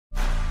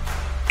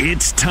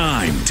It's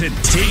time to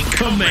take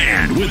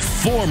command with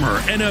former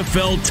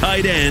NFL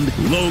tight end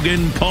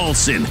Logan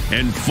Paulsen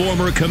and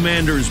former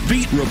Commanders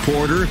beat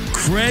reporter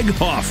Craig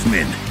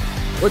Hoffman.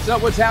 What's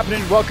up? What's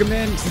happening? Welcome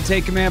in to the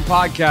Take Command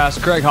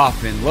podcast. Craig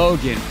Hoffman,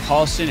 Logan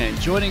Paulsen,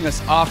 and joining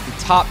us off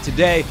the top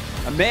today,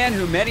 a man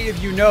who many of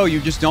you know,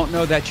 you just don't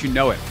know that you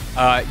know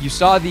him. You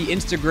saw the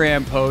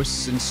Instagram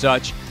posts and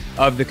such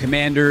of the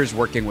Commanders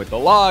working with the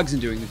logs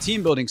and doing the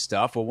team building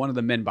stuff. Well, one of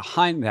the men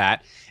behind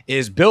that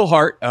is Bill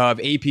Hart of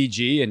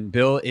APG, and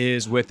Bill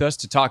is with us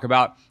to talk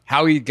about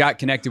how he got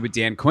connected with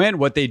Dan Quinn,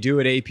 what they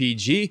do at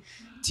APG,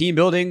 team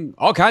building,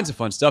 all kinds of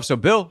fun stuff. So,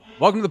 Bill,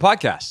 welcome to the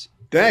podcast.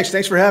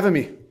 Thanks for having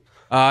me.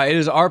 It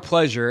is our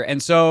pleasure.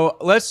 And so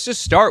let's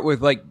just start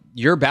with like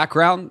your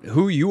background,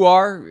 who you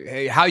are,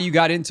 how you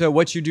got into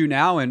what you do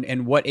now,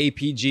 and what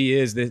APG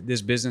is,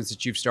 this business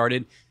that you've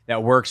started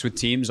that works with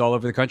teams all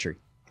over the country.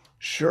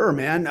 Sure,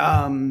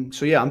 man.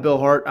 So yeah, I'm Bill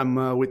Hart.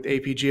 I'm with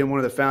APG. I'm one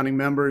of the founding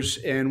members,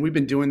 and we've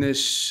been doing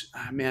this,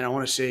 man, I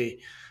want to say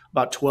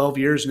about 12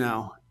 years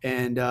now.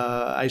 And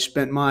I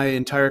spent my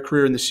entire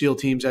career in the SEAL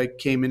teams. I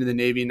came into the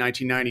Navy in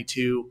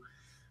 1992,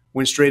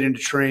 went straight into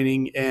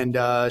training, and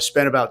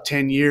spent about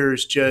 10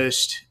 years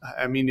just,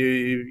 from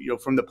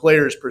the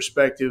player's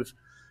perspective,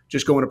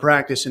 just going to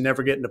practice and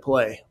never getting to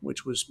play,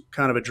 which was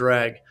kind of a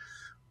drag.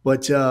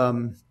 But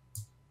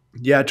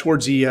yeah,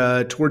 towards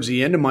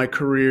the end of my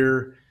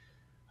career,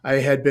 I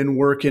had been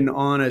working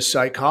on a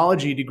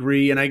psychology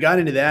degree, and I got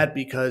into that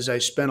because I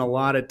spent a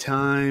lot of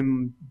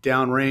time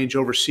downrange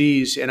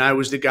overseas, and I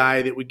was the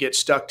guy that would get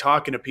stuck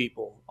talking to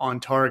people on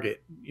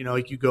target. You know,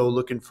 like you go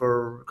looking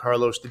for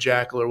Carlos the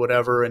Jackal or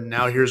whatever, and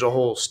now here's a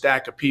whole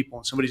stack of people,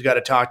 and somebody's got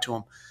to talk to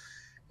them.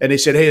 And they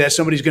said, hey, that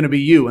somebody's going to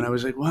be you. And I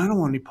was like, well, I don't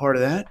want any part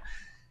of that.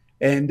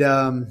 And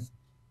I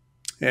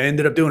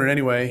ended up doing it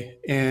anyway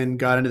and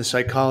got into the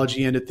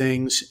psychology end of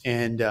things,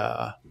 and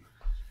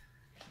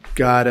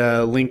got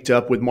linked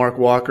up with Mark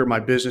Walker, my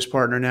business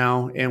partner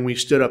now, and we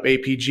stood up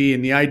APG.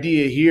 And the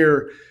idea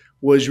here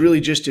was really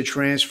just to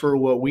transfer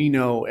what we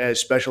know as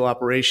special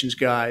operations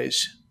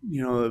guys,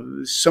 you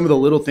know, some of the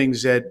little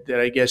things that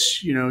I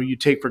guess, you know, you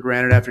take for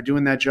granted after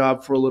doing that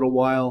job for a little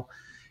while,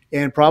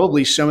 and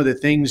probably some of the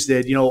things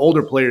that, you know,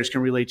 older players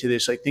can relate to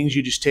this, like things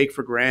you just take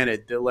for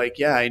granted. They're like,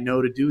 yeah, I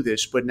know to do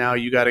this, but now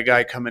you got a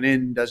guy coming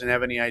in, doesn't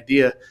have any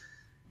idea.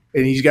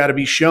 And he's got to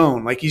be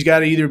shown. Like, he's got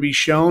to either be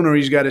shown or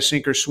he's got to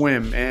sink or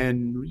swim.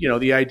 And, you know,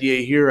 the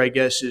idea here, I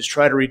guess, is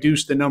try to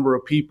reduce the number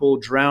of people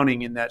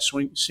drowning in that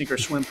sink or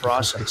swim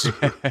process.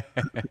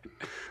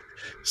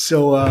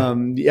 So,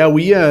 yeah,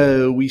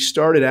 we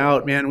started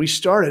out, man. We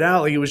started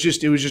out like it was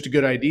just a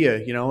good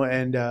idea, you know.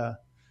 And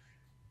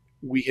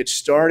we had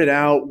started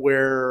out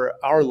where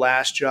our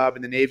last job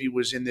in the Navy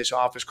was in this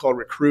office called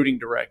Recruiting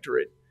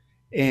Directorate.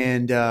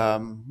 And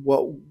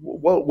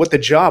what the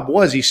job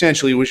was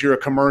essentially was you're a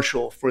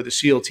commercial for the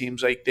SEAL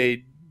teams. Like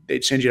they'd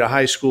send you to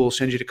high school,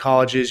 send you to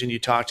colleges, and you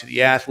talk to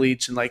the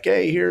athletes and like,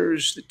 hey,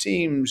 here's the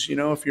teams, you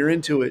know, if you're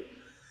into it.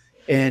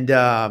 And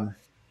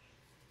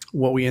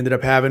what we ended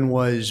up having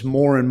was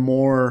more and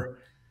more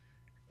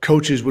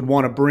coaches would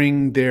want to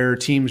bring their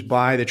teams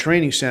by the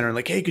training center and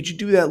like, hey, could you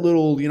do that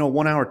little, you know,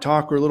 1 hour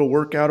talk or a little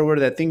workout or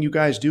whatever, that thing you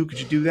guys do? Could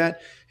you do that?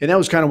 And that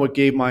was kind of what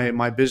gave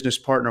my business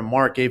partner,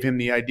 Mark, gave him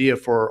the idea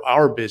for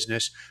our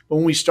business. But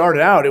when we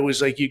started out, it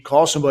was like you'd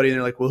call somebody and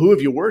they're like, well, who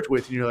have you worked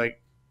with? And you're like,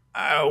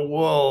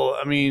 well,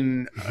 I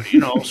mean,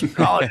 you know, some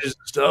colleges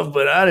and stuff,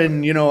 but I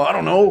didn't, you know, I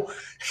don't know,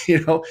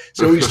 you know.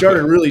 So we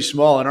started really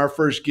small. And our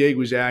first gig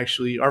as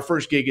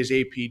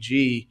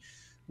APG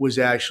was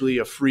actually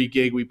a free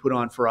gig we put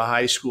on for a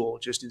high school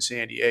just in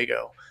San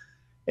Diego.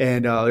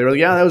 And they were like,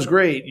 yeah, that was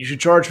great. You should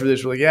charge for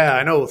this. We're like, yeah,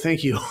 I know.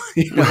 Thank you.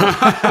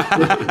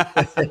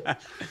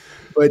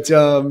 But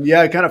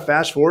yeah, kind of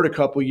fast forward a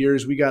couple of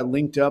years, we got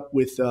linked up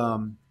with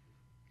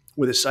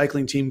a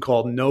cycling team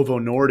called Novo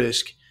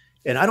Nordisk.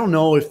 And I don't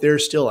know if they're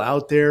still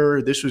out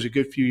there. This was a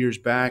good few years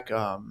back.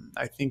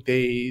 I think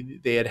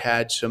they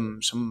had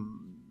some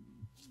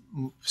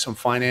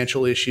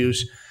financial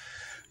issues.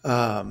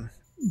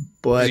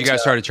 But you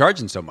guys started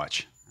charging so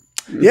much.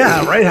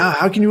 Yeah, right.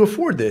 How can you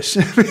afford this?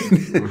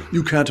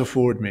 You can't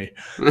afford me.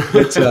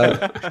 But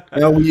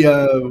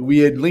we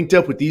had linked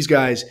up with these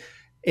guys,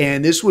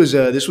 and this was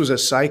a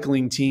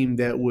cycling team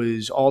that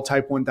was all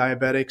type 1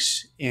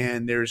 diabetics,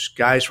 and there's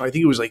guys from, I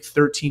think it was like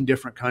 13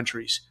 different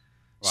countries.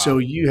 Wow. So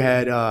you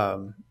had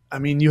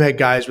you had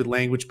guys with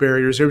language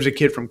barriers. There was a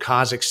kid from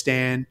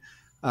Kazakhstan.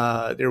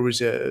 There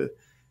was a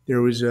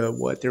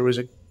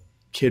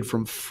kid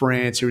from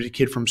France. There was a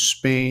kid from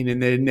Spain,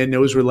 and then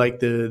those were like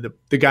the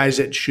guys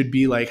that should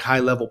be like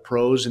high level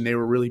pros, and they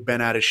were really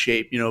bent out of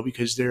shape, you know,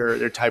 because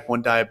they're type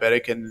 1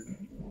 diabetic,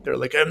 and they're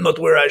like, I'm not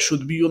where I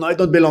should be, and I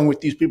don't belong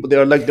with these people. They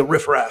are like the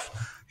riffraff.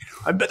 You know,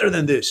 I'm better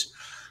than this.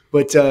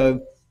 But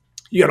you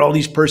got all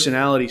these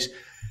personalities,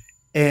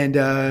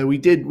 and we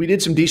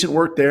did some decent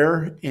work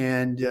there,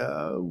 and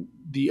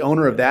the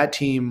owner of that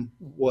team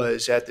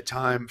was at the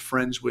time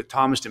friends with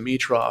Thomas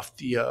Dimitrov,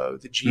 the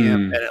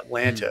GM at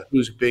Atlanta,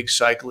 who's a big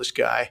cyclist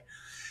guy.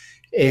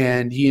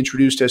 And he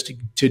introduced us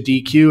to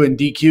DQ, and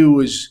DQ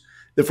was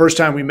the first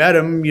time we met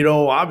him,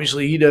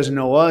 obviously he doesn't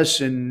know us,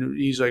 and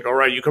he's like, all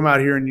right, you come out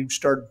here and you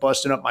start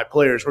busting up my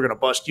players, we're going to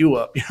bust you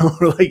up.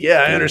 We're like,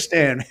 yeah, I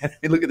understand, man. I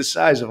mean, look at the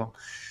size of them.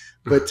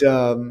 But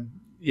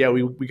yeah,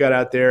 we got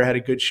out there, had a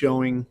good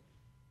showing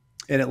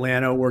in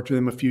Atlanta, worked with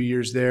him a few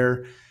years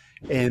there.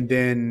 And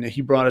then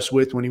he brought us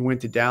with when he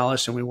went to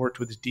Dallas, and we worked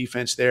with his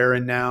defense there.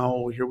 And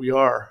now here we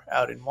are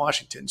out in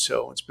Washington.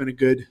 So it's been a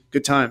good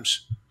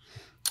times.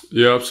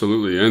 Yeah,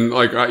 absolutely. And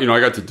like, I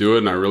got to do it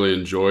and I really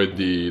enjoyed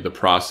the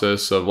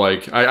process of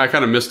like, I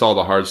kind of missed all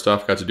the hard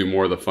stuff, got to do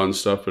more of the fun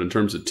stuff. But in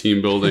terms of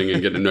team building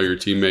and getting to know your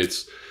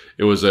teammates,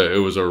 it was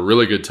a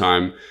really good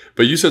time.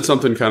 But you said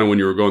something kind of when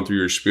you were going through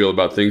your spiel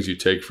about things you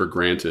take for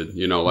granted,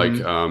 like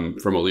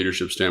from a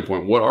leadership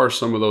standpoint. What are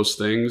some of those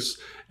things?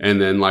 And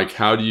then like,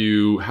 how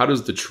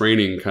does the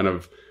training kind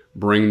of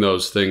bring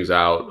those things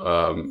out,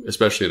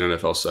 especially in an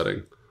NFL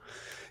setting?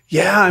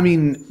 Yeah, I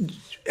mean,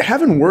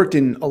 having worked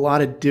in a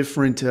lot of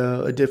different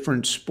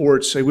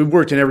sports, like we've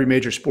worked in every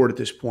major sport at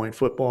this point: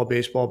 football,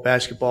 baseball,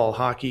 basketball,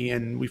 hockey,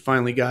 and we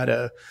finally got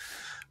a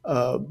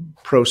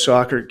pro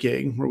soccer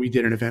gig where we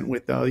did an event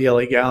with the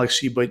LA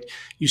Galaxy. But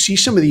you see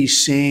some of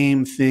these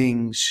same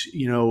things,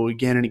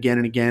 again and again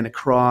and again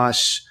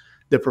across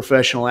the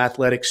professional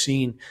athletic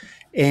scene.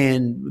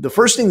 And the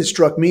first thing that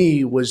struck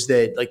me was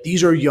that, like,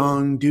 these are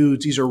young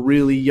dudes. These are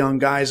really young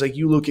guys. Like,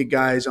 you look at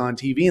guys on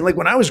TV, and like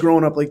when I was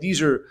growing up, like,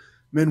 these are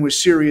men with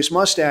serious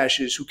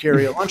mustaches who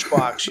carry a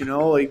lunchbox,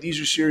 like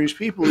these are serious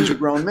people. These are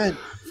grown men.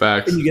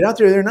 Facts. And you get out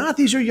there, they're not.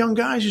 These are young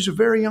guys. These are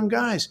very young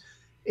guys.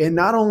 And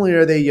not only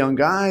are they young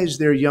guys,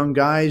 they're young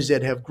guys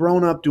that have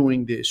grown up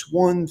doing this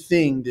one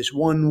thing, this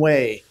one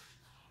way,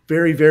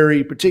 very,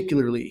 very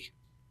particularly.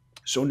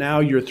 So now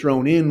you're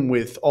thrown in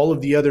with all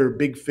of the other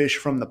big fish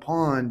from the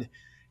pond,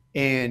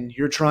 and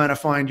you're trying to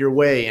find your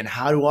way. And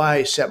how do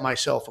I set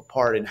myself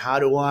apart? And how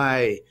do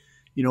I,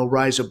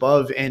 rise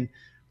above? And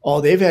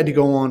all they've had to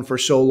go on for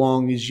so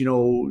long is,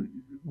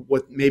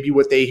 what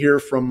they hear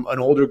from an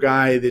older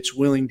guy that's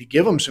willing to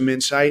give them some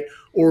insight,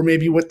 or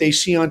maybe what they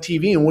see on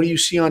TV. And what do you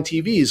see on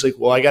TV? Is like,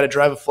 well, I got to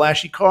drive a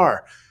flashy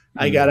car.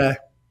 I gotta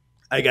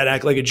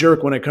act like a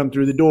jerk when I come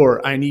through the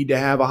door. I need to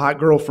have a hot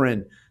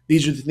girlfriend.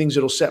 These are the things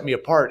that'll set me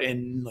apart.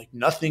 And like,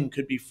 nothing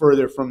could be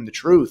further from the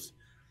truth.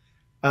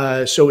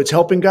 So it's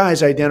helping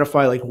guys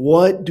identify, like,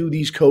 what do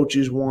these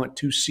coaches want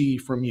to see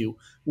from you?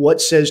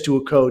 What says to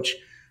a coach,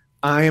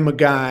 I am a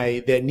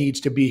guy that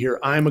needs to be here.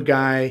 I'm a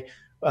guy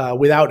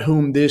without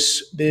whom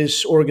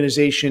this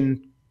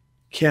organization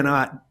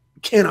cannot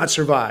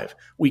survive.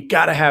 We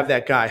got to have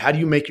that guy. How do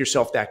you make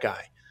yourself that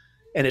guy?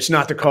 And it's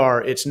not the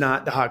car. It's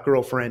not the hot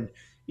girlfriend.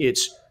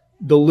 It's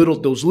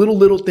those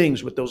little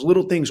things. But those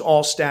little things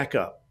all stack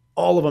up.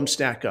 All of them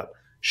stack up.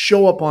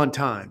 Show up on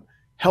time.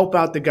 Help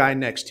out the guy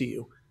next to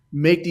you.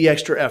 Make the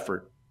extra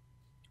effort.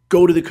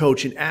 Go to the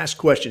coach and ask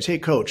questions. Hey,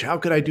 coach, how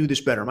could I do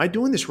this better? Am I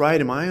doing this right?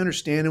 Am I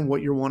understanding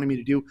what you're wanting me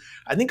to do?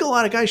 I think a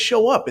lot of guys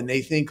show up and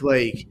they think,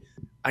 like,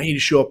 I need to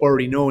show up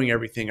already knowing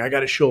everything. I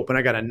got to show up and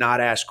I got to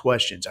not ask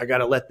questions. I got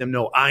to let them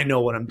know I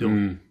know what I'm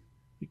doing.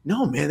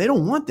 No, man, they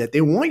don't want that.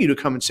 They want you to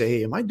come and say,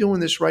 hey, am I doing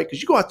this right?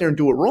 Because you go out there and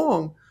do it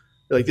wrong.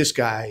 They're like, this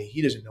guy,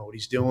 he doesn't know what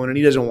he's doing and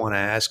he doesn't want to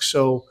ask.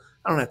 So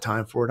I don't have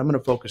time for it. I'm going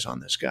to focus on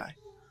this guy.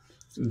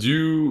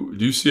 Do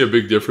you see a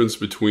big difference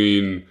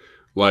between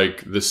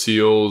like the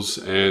SEALs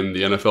and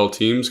the NFL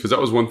teams? Because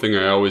that was one thing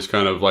I always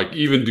kind of like,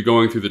 even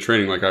going through the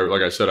training, like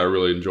I said, I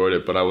really enjoyed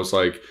it. But I was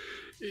like,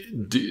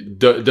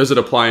 does it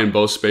apply in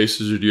both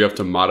spaces, or do you have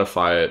to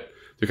modify it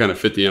to kind of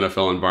fit the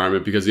NFL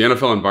environment? Because the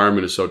NFL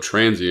environment is so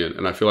transient,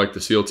 and I feel like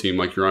the SEAL team,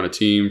 like, you're on a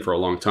team for a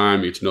long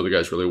time, you get to know the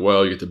guys really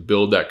well, you get to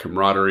build that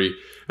camaraderie.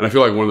 And I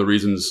feel like one of the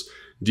reasons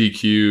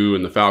DQ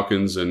and the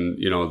Falcons and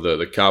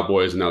the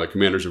Cowboys and now the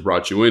Commanders have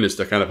brought you in is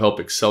to kind of help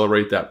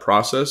accelerate that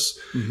process.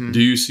 Mm-hmm.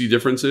 Do you see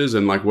differences,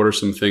 and like, what are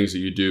some things that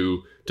you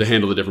do to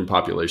handle the different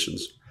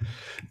populations?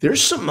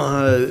 There's some,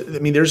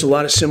 there's a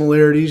lot of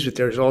similarities, but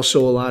there's also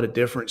a lot of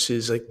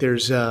differences. Like,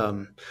 there's,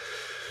 I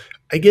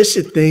guess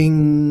I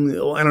don't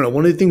know.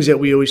 One of the things that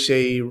we always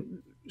say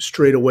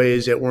straight away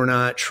is that we're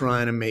not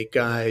trying to make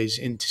guys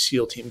into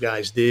SEAL team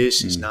guys.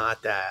 This is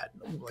not that.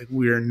 Like,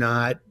 we're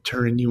not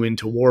turning you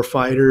into war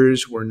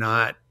fighters. We're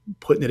not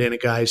putting it in a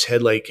guy's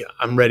head like,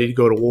 I'm ready to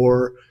go to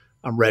war.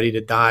 I'm ready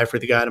to die for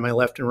the guy to my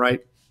left and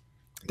right.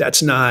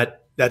 That's not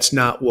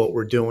what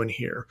we're doing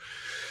here.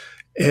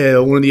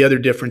 One of the other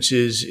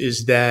differences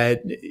is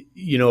that,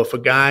 if a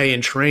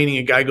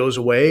guy goes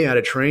away out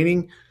of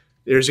training,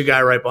 there's a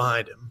guy right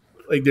behind him.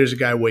 Like, there's a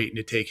guy waiting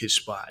to take his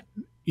spot.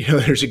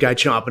 There's a guy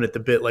chomping at the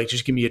bit, like,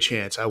 just give me a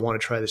chance. I want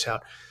to try this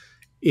out.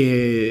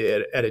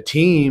 At a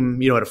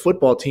team, at a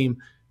football team,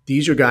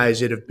 these are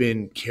guys that have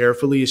been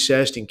carefully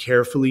assessed and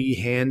carefully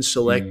hand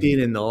selected.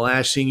 And the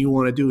last thing you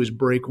want to do is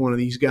break one of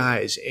these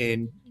guys.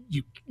 And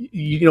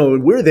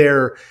we're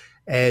there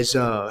as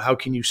how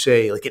can you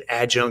say, like, an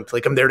adjunct.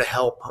 Like, I'm there to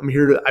help.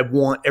 I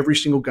want every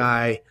single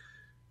guy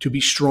to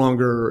be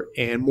stronger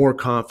and more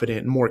confident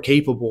and more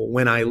capable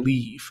when I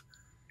leave.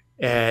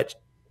 At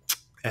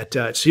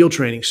SEAL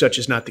training, such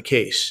is not the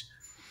case.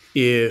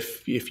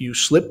 If you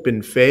slip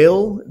and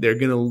fail,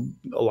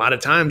 a lot of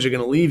times they're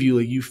gonna leave you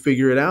like, you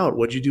figure it out.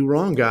 What'd you do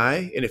wrong,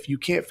 guy? And if you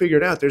can't figure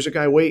it out, there's a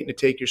guy waiting to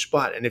take your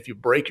spot. And if you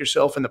break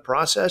yourself in the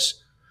process,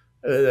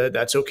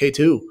 that's okay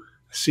too.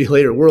 See you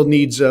later. World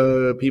needs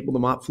people to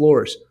mop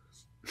floors.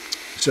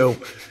 So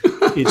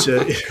it's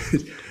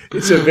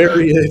a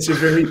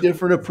very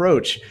different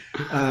approach.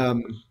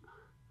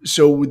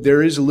 So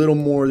there's a little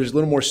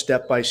more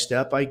step by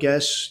step, I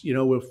guess.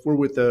 If we're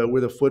with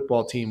a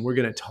football team, we're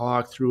going to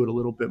talk through it a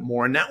little bit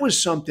more. And that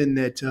was something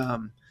that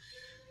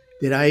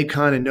I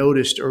kind of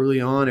noticed early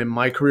on in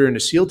my career in the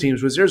SEAL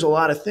teams was there's a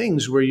lot of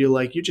things where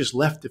you're just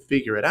left to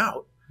figure it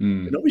out.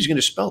 And nobody's going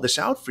to spell this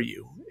out for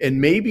you. And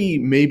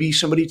maybe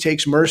somebody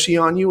takes mercy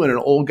on you and an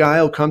old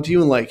guy will come to you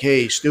and like,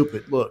 hey,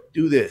 stupid, look,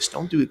 do this.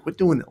 Don't do it. Quit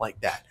doing it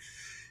like that.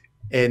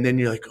 And then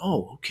you're like,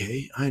 oh,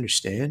 okay, I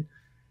understand.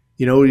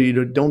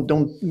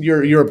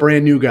 You're a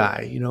brand new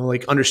guy,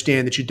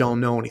 understand that you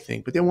don't know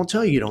anything, but they won't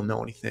tell you don't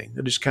know anything.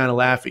 They'll just kind of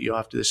laugh at you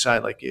off to the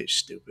side like, hey,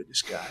 stupid,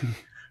 this guy,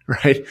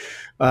 right?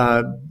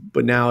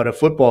 But now at a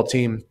football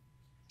team,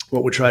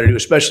 what we try to do,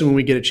 especially when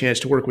we get a chance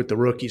to work with the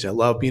rookies, I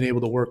love being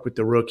able to work with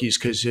the rookies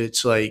because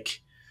it's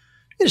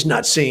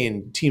not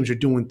saying teams are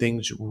doing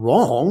things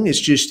wrong. It's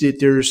just that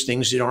there's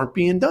things that aren't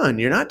being done.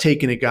 You're not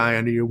taking a guy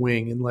under your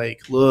wing and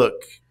look,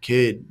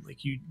 kid,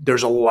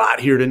 there's a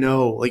lot here to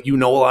know.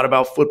 A lot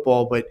about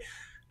football, but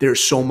there's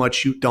so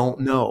much you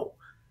don't know.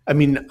 I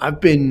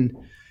can't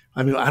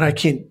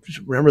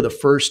remember the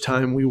first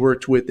time we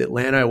worked with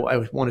Atlanta.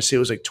 I want to say it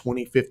was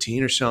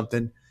 2015 or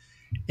something.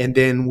 And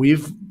then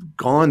we've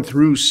gone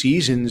through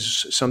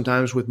seasons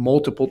sometimes with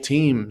multiple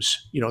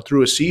teams,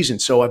 through a season.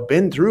 So I've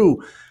been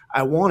through,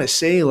 I want to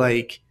say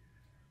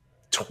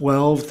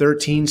 12,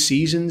 13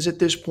 seasons at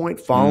this point,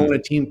 following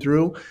a team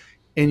through.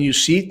 And you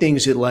see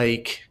things that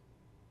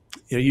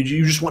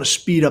you just want to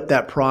speed up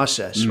that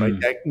process, right?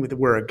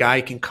 Where a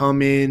guy can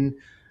come in,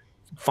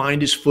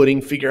 find his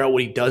footing, figure out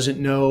what he doesn't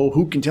know.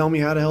 Who can tell me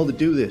how the hell to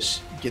do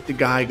this? Get the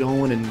guy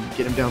going and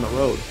get him down the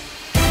road.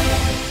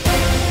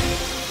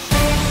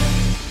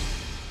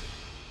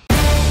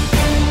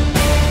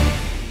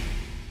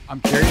 I'm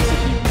curious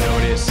if you've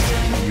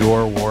noticed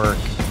your work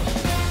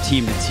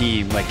team to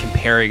team,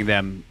 comparing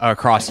them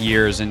across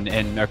years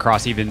and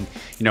across even,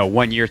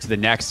 1 year to the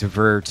next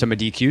for some of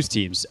DQ's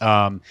teams.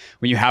 When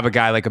you have a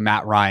guy like a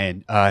Matt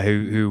Ryan,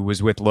 who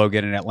was with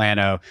Logan in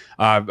Atlanta,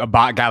 a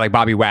guy like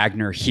Bobby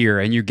Wagner here,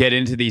 and you get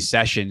into these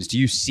sessions, do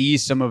you see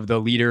some of the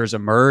leaders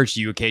emerge?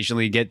 Do you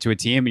occasionally get to a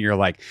team and you're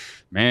like,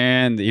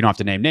 man, you don't have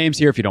to name names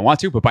here if you don't want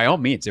to, but by all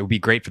means, it would be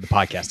great for the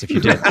podcast if you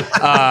did.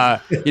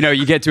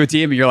 You get to a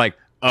team and you're like,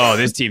 oh,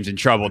 this team's in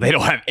trouble. They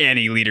don't have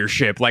any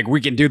leadership.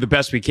 We can do the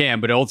best we can,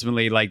 but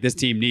ultimately, this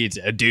team needs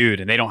a dude,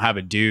 and they don't have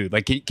a dude.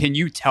 Can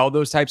you tell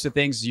those types of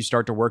things as you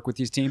start to work with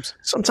these teams?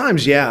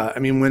 Sometimes, yeah. I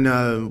mean,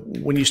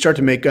 when you start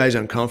to make guys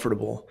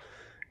uncomfortable,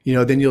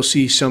 then you'll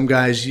see some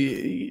guys.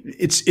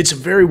 It's a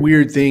very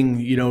weird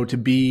thing, to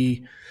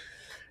be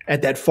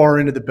at that far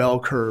end of the bell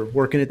curve,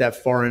 working at that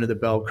far end of the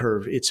bell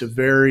curve. It's a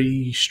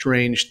very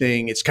strange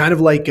thing. It's kind of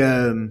like.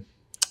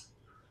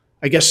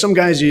 I guess some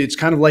guys, it's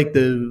kind of like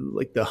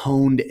the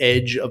honed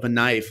edge of a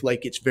knife.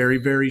 It's very,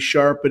 very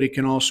sharp, but it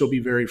can also be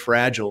very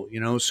fragile,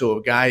 So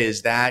a guy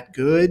is that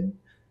good,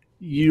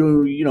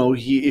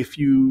 if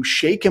you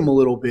shake him a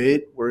little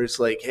bit where it's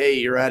like, hey,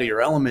 you're out of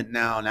your element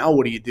now. Now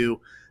what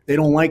do? They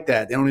don't like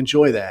that. They don't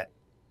enjoy that.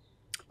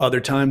 Other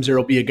times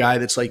there'll be a guy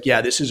that's like,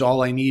 yeah, this is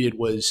all I needed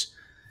was,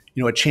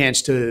 a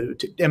chance to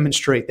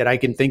demonstrate that I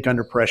can think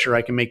under pressure.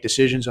 I can make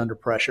decisions under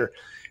pressure.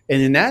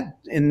 And in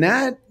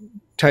that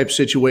type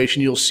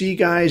situation, you'll see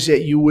guys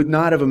that you would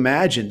not have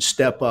imagined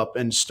step up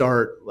and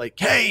start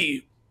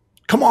hey,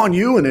 come on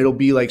you. And it'll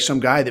be some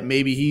guy that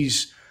maybe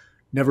he's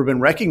never been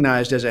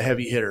recognized as a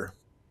heavy hitter.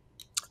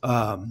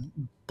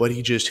 But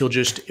he'll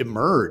just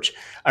emerge.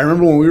 I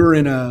remember when we were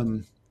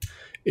in,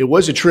 it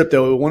was a trip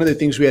though. One of the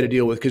things we had to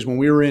deal with, because when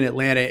we were in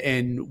Atlanta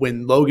and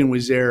when Logan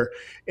was there,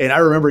 and I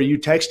remember you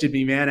texted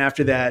me, man,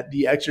 after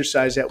the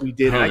exercise that we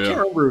did. And I can't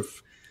remember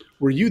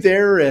were you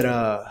there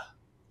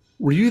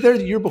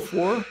the year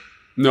before?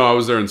 No, I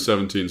was there in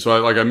 17.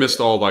 So I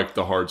missed all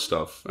the hard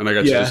stuff, and I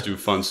got to just do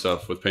fun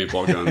stuff with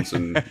paintball guns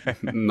and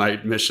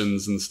night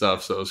missions and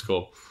stuff. So it was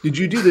cool. Did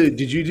you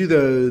do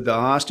the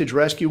hostage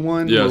rescue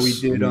one? Yes. Where we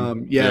did.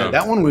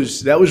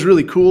 That was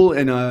really cool.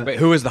 And wait,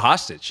 who was the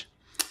hostage?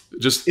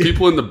 Just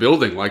people in the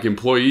building, it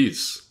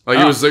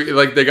was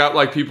they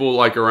got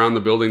people around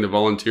the building to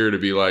volunteer to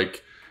be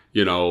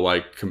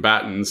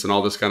combatants and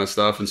all this kind of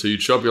stuff. And so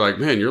you'd show up, you're like,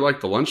 man, you're like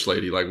the lunch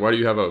lady. Why do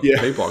you have a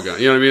paintball gun?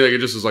 You know what I mean? It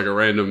just was a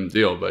random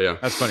deal, but yeah.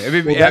 That's funny.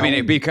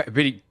 It'd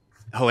be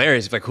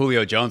hilarious if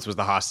Julio Jones was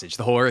the hostage.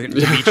 The whole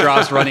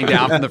Demetros running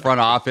down from the front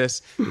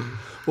office.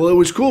 Well, it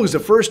was cool because the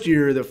first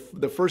year,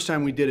 the first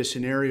time we did a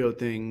scenario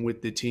thing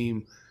with the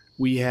team,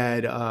 we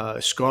had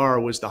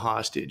Scar was the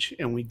hostage,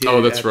 and we did.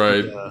 Oh, that's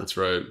right. That's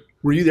right.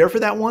 Were you there for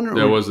that one?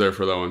 Yeah, I was there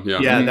for that one. Yeah.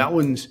 Yeah, that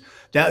one's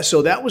that.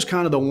 So that was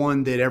kind of the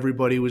one that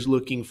everybody was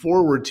looking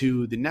forward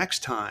to the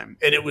next time,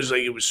 and it was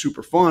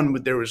super fun,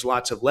 but there was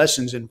lots of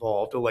lessons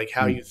involved, of like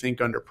how you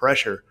think under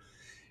pressure,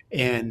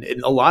 and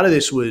a lot of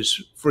this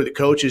was for the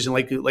coaches. And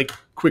like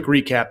quick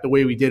recap, the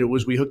way we did it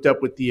was we hooked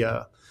up with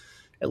the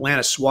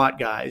Atlanta SWAT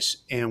guys,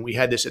 and we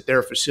had this at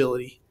their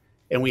facility,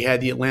 and we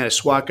had the Atlanta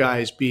SWAT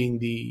guys being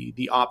the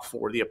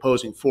the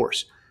opposing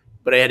force.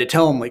 But I had to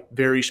tell them like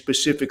very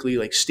specifically,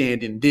 like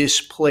stand in this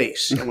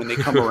place. And when they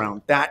come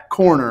around that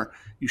corner,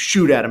 you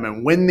shoot at them.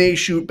 And when they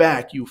shoot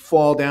back, you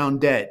fall down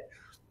dead.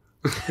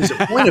 Because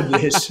the point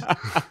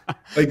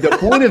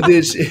of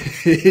this,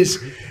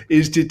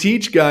 is to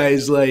teach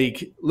guys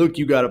like, look,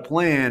 you got a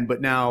plan, but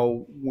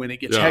now when it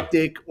gets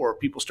hectic or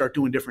people start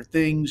doing different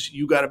things,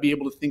 you got to be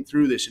able to think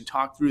through this and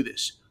talk through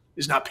this.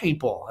 It's not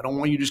paintball. I don't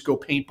want you to just go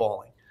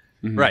paintballing.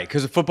 Mm-hmm. Right,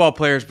 because the football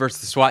players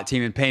versus the SWAT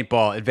team in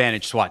paintball,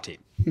 advantage SWAT team.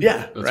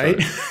 Yeah,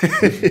 right.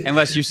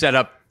 Unless you set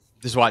up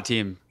the SWAT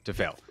team to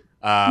fail,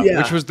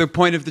 which was the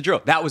point of the drill.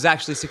 That was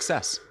actually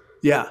success.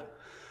 Yeah.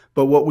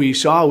 But what we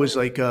saw was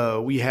like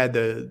we had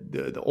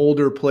the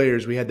older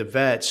players, we had the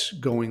vets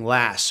going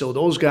last. So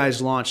those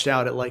guys launched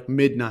out at like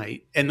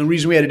midnight. And the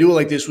reason we had to do it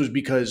like this was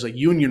because like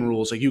union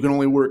rules, like you can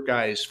only work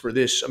guys for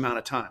this amount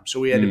of time. So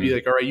we had to be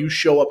like, all right, you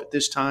show up at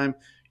this time,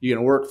 you're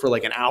going to work for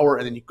like an hour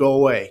and then you go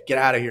away, get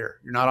out of here.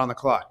 You're not on the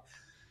clock.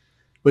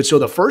 But so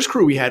the first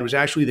crew we had was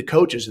actually the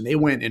coaches, and they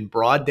went in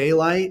broad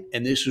daylight.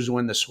 And this was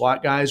when the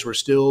SWAT guys were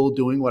still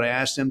doing what I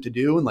asked them to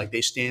do. And like they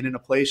stand in a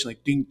place and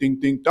like ding, ding,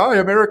 ding, die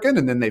American.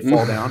 And then they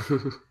fall down.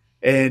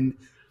 And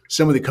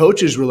some of the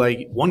coaches were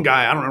like, one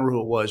guy, I don't remember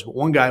who it was, but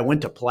one guy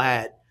went to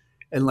Plaid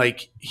and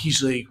like,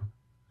 he's like,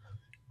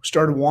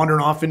 started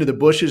wandering off into the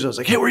bushes. I was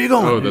like, hey, where are you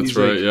going? Oh, that's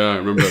right. Like, yeah, I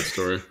remember that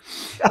story.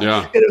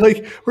 Yeah. And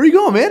like, where are you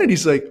going, man? And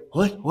he's like,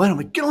 what? I'm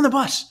like, get on the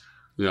bus.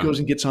 Yeah. He goes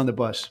and gets on the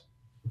bus.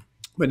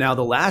 But now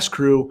the last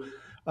crew,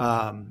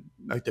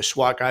 like the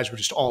SWAT guys were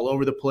just all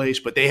over the place,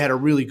 but they had a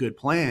really good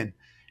plan.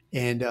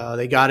 And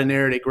they got in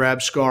there, they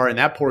grabbed Scar, and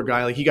that poor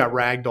guy, like he got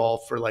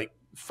ragdolled for like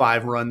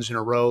 5 runs in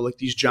a row. Like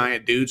these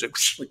giant dudes,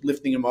 like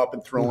lifting him up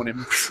and throwing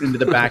him into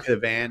the back of the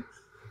van.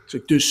 It's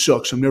like, this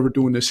sucks. I'm never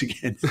doing this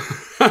again.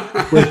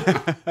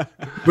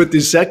 But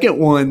the second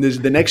one,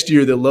 the next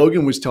year that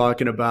Logan was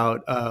talking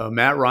about,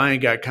 Matt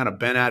Ryan got kind of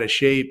bent out of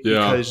shape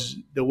because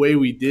the way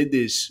we did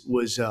this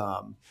was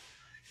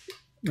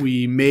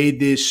we made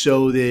this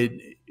so that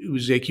it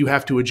was like you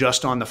have to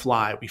adjust on the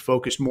fly. We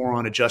focused more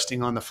on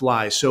adjusting on the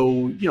fly.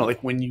 So, you know,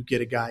 like when you get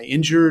a guy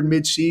injured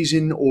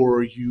mid-season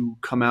or you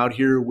come out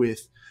here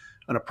with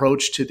an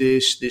approach to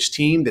this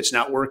team that's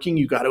not working,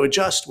 you got to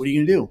adjust. What are you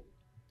going to do?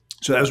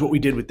 So that was what we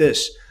did with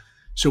this.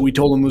 So we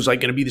told them it was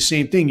like going to be the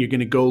same thing. You're going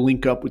to go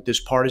link up with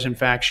this partisan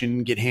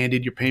faction, get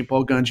handed your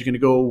paintball guns. You're going to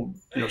go,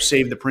 you know,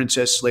 save the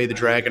princess, slay the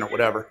dragon or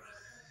whatever.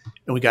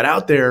 And we got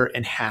out there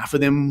and half of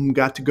them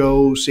got to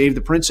go save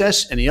the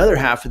princess and the other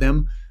half of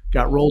them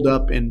got rolled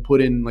up and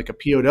put in like a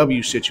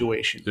POW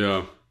situation.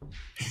 Yeah.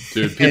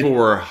 Dude, people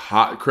were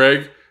hot.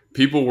 Craig,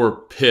 people were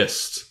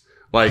pissed.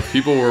 Like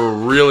people were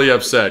really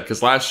upset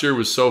because last year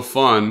was so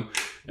fun.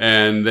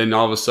 And then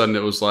all of a sudden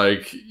it was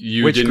like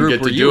you Which didn't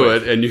get to do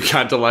with? it and you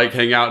got to like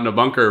hang out in a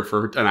bunker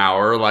for an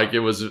hour. Like it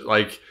was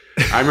like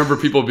I remember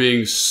people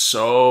being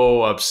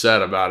so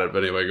upset about it.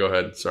 But anyway, go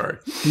ahead. Sorry.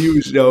 He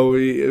was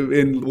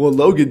and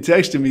Logan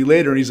texted me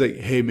later and he's like,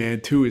 "Hey man,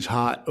 2 is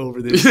hot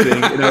over this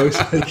thing." And I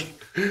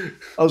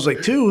was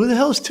like, 2? Who the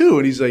hell is 2?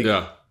 And he's like,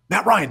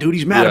 Matt Ryan, dude,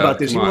 he's mad about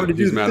this. He wanted to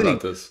do the thing. He's mad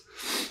about this.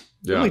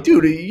 Yeah. I'm like,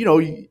 dude, you know,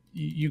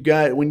 you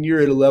got, when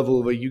you're at a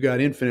level of you got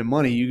infinite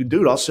money,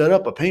 dude, I'll set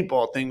up a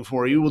paintball thing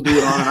for you. We'll do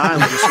it on an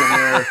island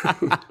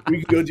somewhere.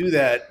 We can go do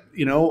that.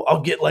 You know,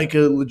 I'll get like a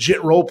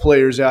legit role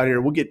players out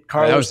here. We'll get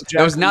Carlos.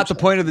 That was not the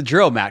point of the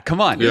drill, Matt.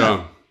 Come on.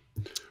 Yeah.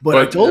 But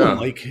I told him,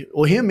 like,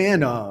 well, him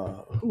and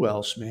who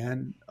else,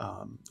 man?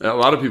 A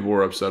lot of people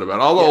were upset about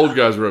it. All the old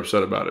guys were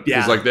upset about it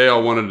because, like, they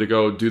all wanted to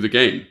go do the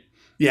game.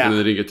 Yeah. And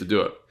they didn't get to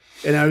do it.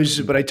 And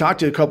I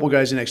talked to a couple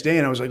guys the next day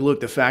and I was like, look,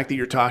 the fact that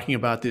you're talking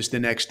about this the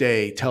next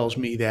day tells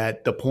me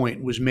that the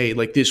point was made.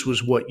 Like this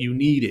was what you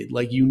needed.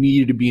 Like you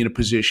needed to be in a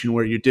position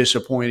where you're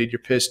disappointed, you're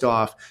pissed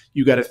off,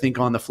 you got to think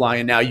on the fly.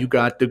 And now you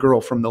got the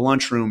girl from the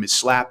lunchroom is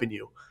slapping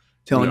you,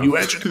 telling you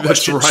answer the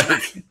questions.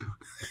 That's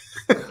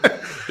right.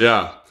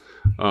 Yeah.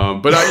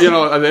 But you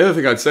know, the other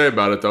thing I'd say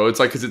about it though, it's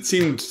like, cause it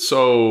seemed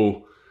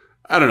so,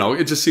 I don't know.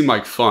 It just seemed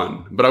like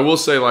fun. But I will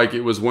say like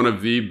it was one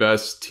of the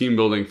best team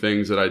building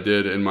things that I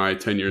did in my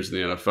 10 years in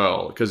the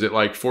NFL because it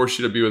like forced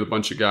you to be with a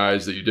bunch of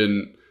guys that you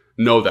didn't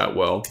know that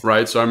well,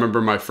 right? So I remember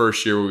my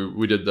first year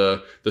we did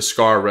the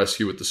SCAR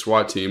rescue with the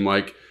SWAT team.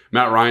 Like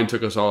Matt Ryan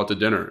took us all out to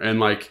dinner and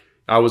like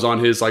I was on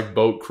his like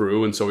boat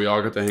crew and so we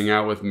all got to hang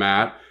out with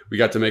Matt. We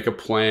got to make a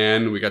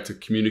plan. We got to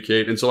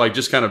communicate. And so like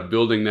just kind of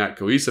building that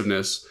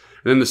cohesiveness.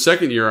 And then the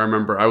second year, I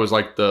remember I was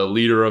like the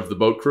leader of the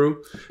boat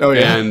crew. Oh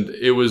yeah. And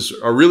it was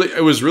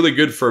really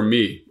good for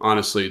me,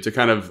 honestly, to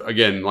kind of,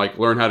 again, like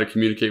learn how to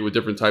communicate with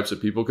different types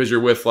of people. Cause you're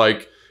with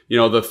like, you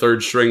know, the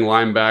third string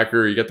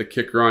linebacker, you got the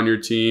kicker on your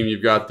team,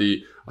 you've got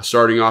the a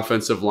starting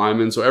offensive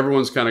lineman. So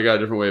everyone's kind of got a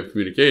different way of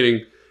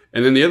communicating.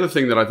 And then the other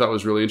thing that I thought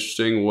was really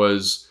interesting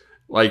was,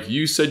 like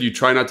you said, you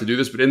try not to do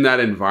this, but in that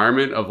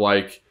environment of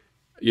like,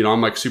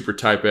 I'm like super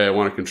type A, I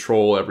want to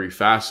control every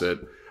facet.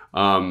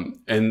 And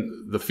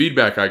the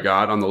feedback I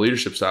got on the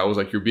leadership side was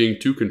like, you're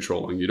being too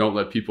controlling. You don't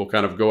let people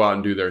kind of go out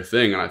and do their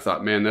thing. And I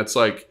thought, man, that's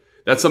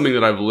something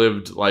that I've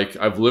lived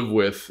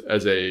with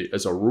as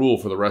a rule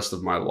for the rest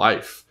of my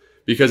life,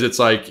 because it's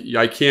like,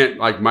 I can't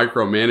like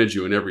micromanage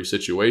you in every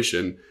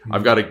situation. Mm-hmm.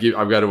 I've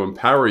got to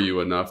empower you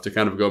enough to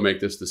kind of go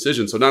make this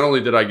decision. So not only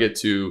did I get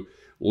to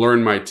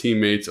learn my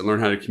teammates and learn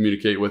how to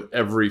communicate with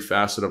every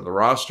facet of the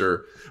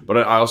roster, but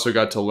I also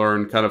got to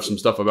learn kind of some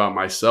stuff about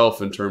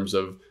myself in terms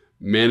of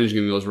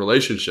managing those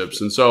relationships.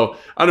 And so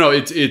I don't know,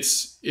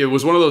 it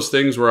was one of those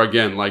things where,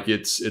 again, like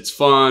it's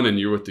fun and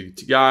you're with the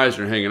guys,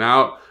 you're hanging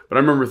out. But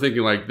I remember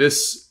thinking like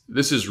this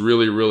is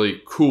really,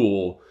 really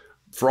cool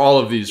for all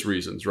of these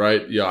reasons,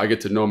 right? Yeah, I get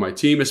to know my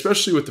team,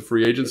 especially with the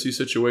free agency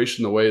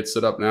situation, the way it's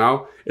set up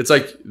now. It's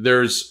like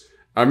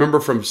I remember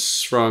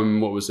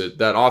from what was it,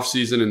 that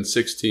offseason in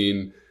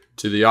 16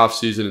 to the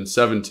offseason in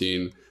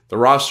 17, the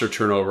roster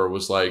turnover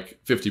was like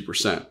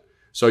 50%.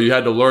 So you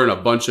had to learn a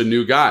bunch of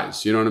new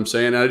guys, you know what I'm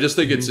saying? And I just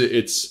think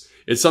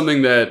it's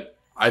something that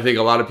I think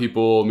a lot of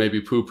people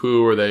maybe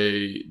poo-poo or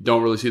they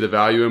don't really see the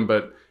value in,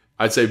 but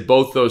I'd say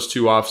both those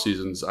two off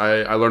seasons,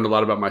 I learned a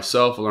lot about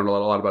myself. I learned a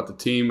lot about the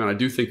team. And I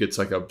do think it's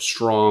like a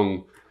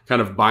strong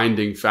kind of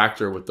binding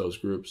factor with those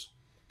groups.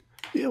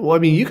 Yeah, well, I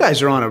mean, you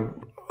guys are on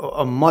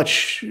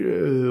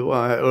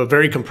a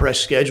very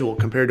compressed schedule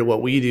compared to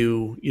what we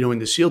do, in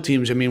the SEAL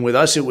teams. I mean, with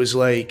us, it was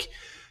like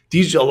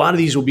a lot of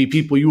these will be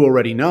people you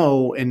already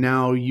know. And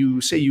now you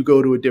say you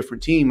go to a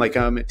different team, like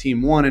I'm at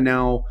team 1 and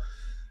now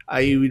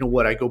I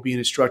go be an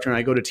instructor and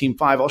I go to team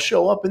 5, I'll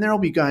show up and there'll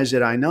be guys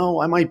that I know.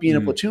 I might be in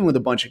a platoon with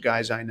a bunch of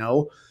guys I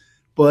know,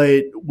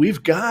 but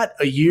we've got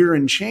a year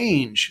and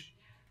change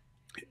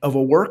of a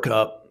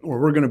workup where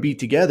we're going to be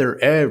together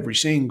every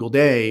single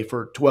day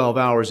for 12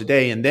 hours a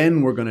day. And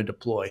then we're going to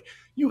deploy.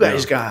 You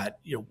guys got,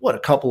 a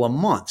couple of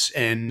months.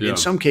 And in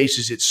some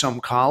cases it's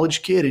some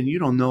college kid and you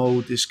don't know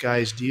this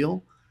guy's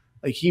deal.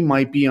 Like he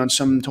might be on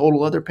some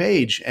total other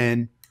page.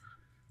 And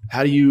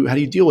how do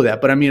you deal with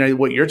that? But I mean,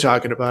 what you're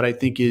talking about, I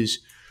think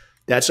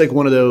that's like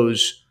one of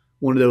those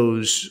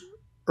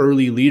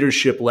early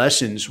leadership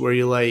lessons where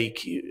you're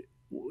like,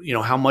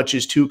 how much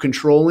is too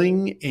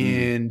controlling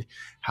and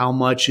how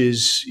much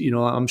is,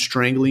 I'm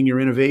strangling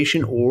your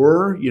innovation,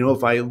 or,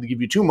 if I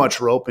give you too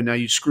much rope and now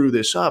you screw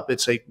this up,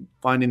 it's like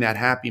finding that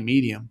happy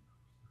medium.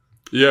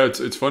 Yeah.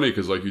 It's funny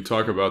because like you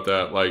talk about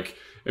that, like,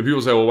 and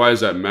people say, well, why does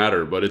that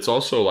matter? But it's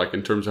also like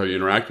in terms of how you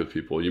interact with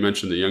people. You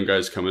mentioned the young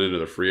guys coming in or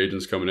the free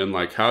agents coming in.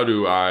 Like, how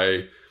do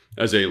I,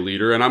 as a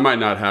leader, and I might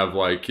not have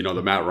like,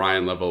 the Matt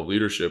Ryan level of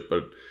leadership,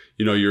 but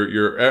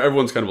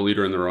everyone's kind of a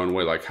leader in their own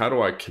way. Like, how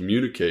do I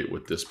communicate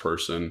with this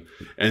person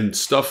and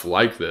stuff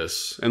like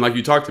this? And like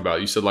you talked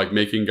about, you said like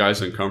making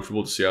guys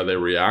uncomfortable to see how they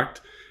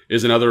react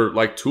is another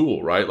like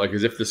tool, right? Like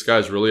as if this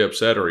guy's really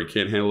upset or he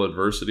can't handle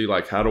adversity,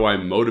 like how do I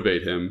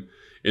motivate him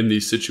in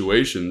these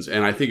situations?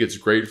 And I think it's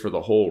great for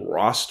the whole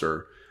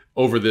roster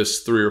over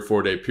this 3 or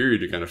 4 day period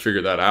to kind of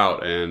figure that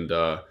out. And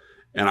I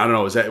don't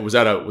know, was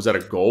that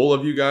a goal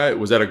of you guys?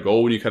 Was that a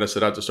goal when you kind of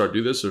set out to start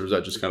do this, or was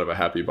that just kind of a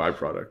happy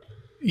byproduct?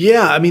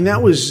 Yeah, I mean,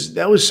 that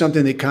was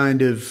something that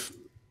kind of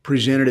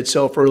presented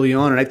itself early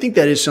on. And I think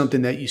that is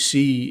something that you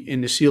see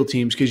in the SEAL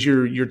teams because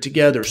you're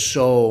together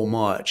so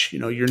much.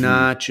 You're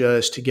not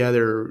just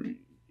together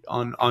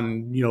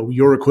on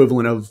your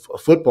equivalent of a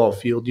football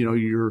field.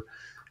 You're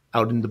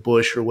out in the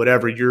bush or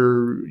whatever.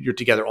 You're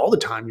together all the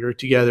time. You're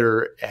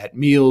together at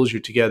meals.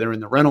 You're together in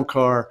the rental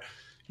car.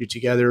 You're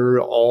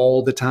together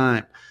all the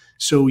time.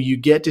 So you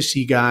get to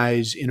see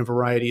guys in a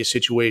variety of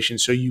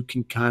situations. So you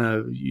can kind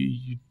of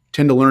you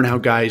tend to learn how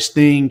guys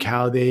think,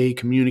 how they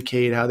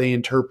communicate, how they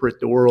interpret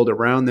the world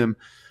around them.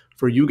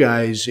 For you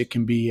guys, it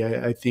can be,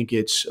 I think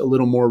it's a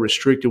little more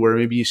restricted where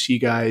maybe you see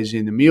guys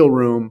in the meal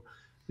room,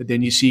 but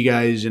then you see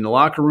guys in the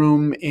locker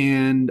room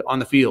and on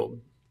the field.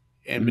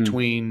 And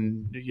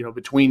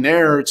between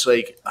there, it's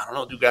like, I don't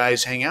know, do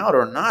guys hang out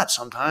or not?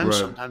 Sometimes,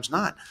 sometimes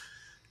not.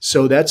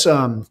 So that's,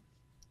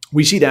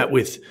 we see that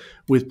with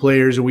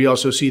players, and we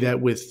also see that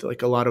with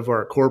like a lot of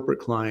our corporate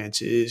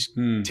clients is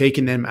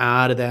taking them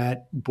out of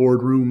that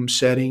boardroom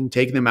setting,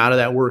 taking them out of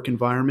that work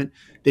environment.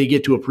 They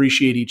get to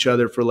appreciate each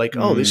other for like,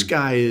 oh, this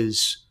guy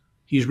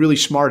he's really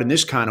smart in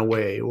this kind of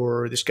way,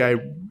 or this guy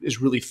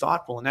is really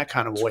thoughtful in that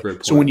kind of way.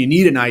 So when you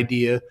need an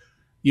idea,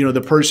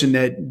 the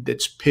person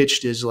that's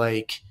pitched is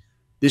like,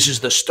 this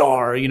is the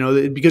star,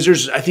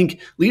 because I think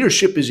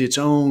leadership is its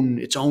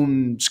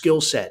own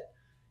skill set.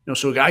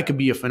 So a guy could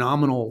be a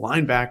phenomenal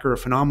linebacker, a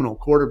phenomenal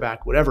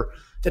quarterback, whatever.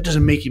 That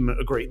doesn't make him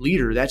a great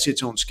leader. That's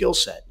its own skill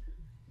set.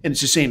 And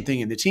it's the same thing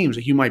in the teams.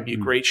 Like you might be a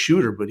great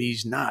shooter, but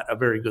he's not a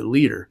very good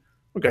leader.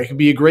 A guy could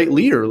be a great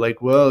leader.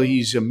 Like, well,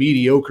 he's a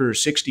mediocre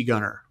 60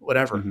 gunner,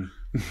 whatever.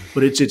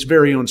 but it's its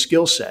very own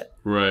skill set.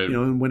 Right. You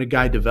know, and when a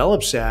guy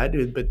develops that,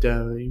 but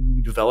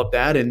you develop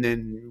that, and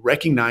then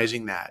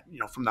recognizing that, you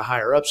know, from the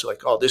higher ups,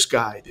 like, oh, this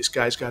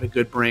guy's got a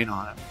good brain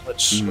on him.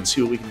 Let's see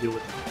what we can do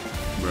with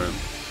him. Right.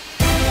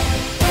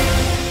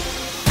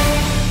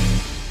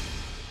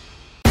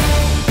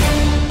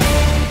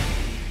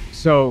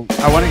 So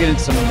I want to get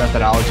into some of the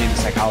methodology and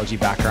the psychology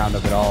background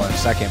of it all in a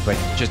second, but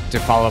just to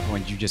follow up on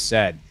what you just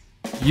said,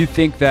 you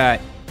think that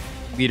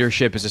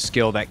leadership is a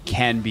skill that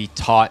can be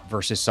taught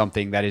versus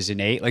something that is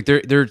innate? Like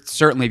there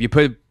certainly, if you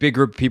put a big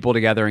group of people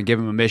together and give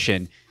them a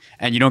mission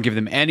and you don't give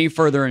them any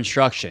further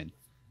instruction,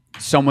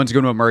 someone's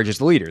going to emerge as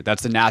the leader.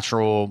 That's the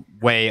natural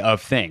way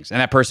of things.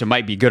 And that person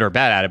might be good or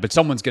bad at it, but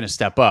someone's going to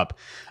step up.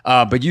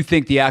 But you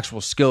think the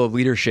actual skill of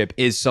leadership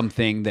is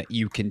something that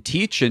you can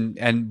teach?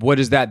 And what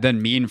does that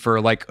then mean for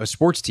like a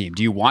sports team?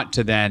 Do you want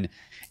to then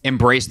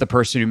embrace the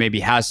person who maybe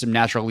has some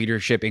natural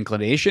leadership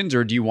inclinations,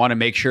 or do you want to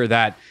make sure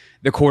that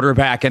the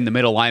quarterback and the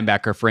middle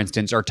linebacker, for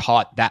instance, are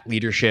taught that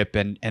leadership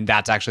and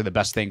that's actually the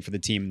best thing for the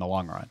team in the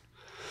long run?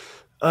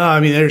 I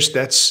mean,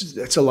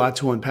 that's a lot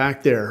to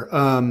unpack there.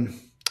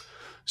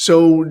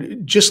 So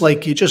just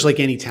like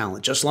any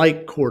talent, just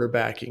like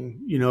quarterbacking,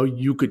 you know,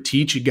 you could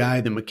teach a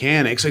guy the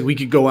mechanics. Like we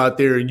could go out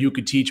there and you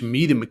could teach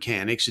me the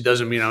mechanics. It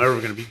doesn't mean I'm ever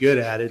going to be good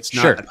at it. It's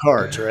not in the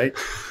cards, right?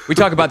 We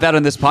talk about that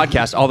on this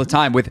podcast all the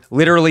time with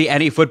literally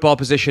any football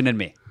position in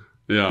me.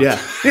 Yeah.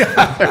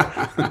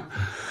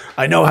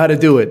 I know how to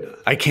do it.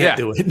 I can't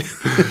do it.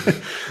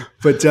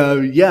 But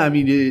I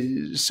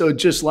mean, so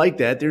just like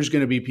that, there's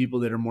going to be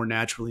people that are more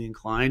naturally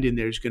inclined, and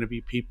there's going to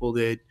be people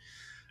that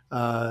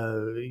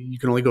you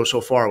can only go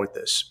so far with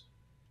this.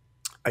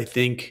 I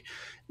think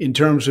in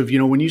terms of, you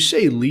know, when you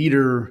say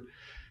leader,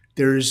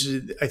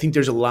 I think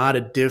there's a lot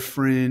of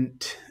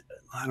different,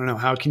 I don't know,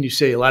 how can you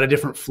say, a lot of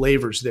different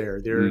flavors there.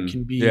 There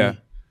can be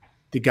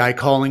the guy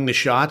calling the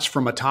shots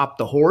from atop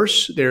the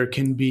horse. There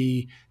can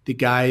be the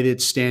guy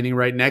that's standing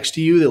right next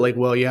to you that like,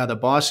 well, yeah, the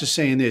boss is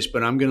saying this,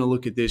 but I'm going to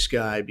look at this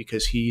guy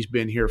because he's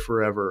been here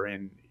forever.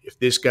 And if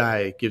this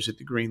guy gives it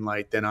the green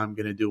light, then I'm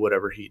going to do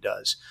whatever he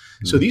does.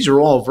 So these are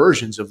all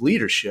versions of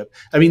leadership.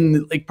 I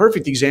mean, like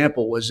perfect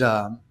example was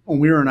when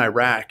we were in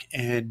Iraq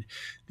and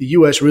the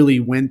U.S. really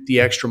went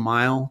the extra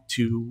mile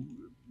to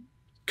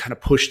kind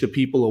of push the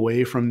people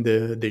away from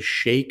the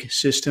sheikh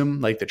system,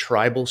 like the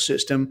tribal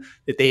system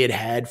that they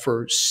had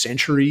for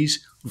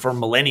centuries, for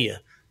millennia.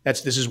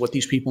 This is what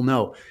these people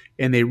know.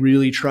 And they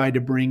really tried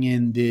to bring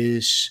in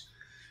this,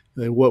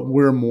 what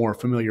we're more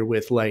familiar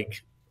with,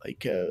 like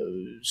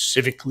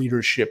civic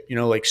leadership, you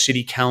know, like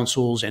city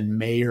councils and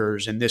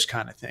mayors and this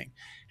kind of thing.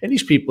 And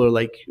these people are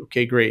like,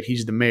 okay, great,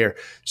 he's the mayor.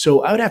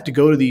 So I would have to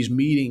go to these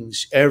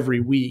meetings every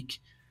week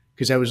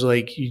because I was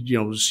like, you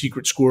know,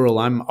 secret squirrel,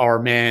 I'm our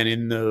man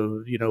in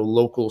the, you know,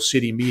 local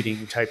city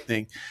meeting type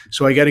thing.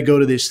 So I got to go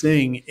to this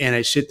thing and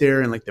I sit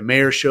there and like the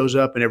mayor shows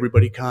up and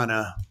everybody kind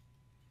of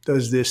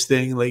does this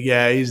thing like,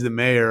 yeah, he's the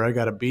mayor, I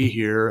got to be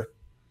here.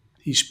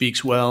 He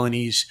speaks well and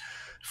he's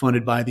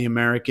funded by the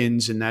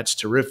Americans, and that's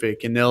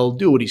terrific. And they'll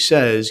do what he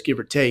says, give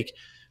or take.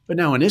 But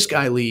now when this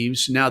guy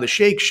leaves, now the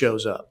sheikh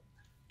shows up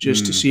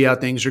just to see how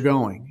things are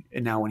going.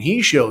 And now when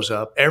he shows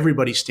up,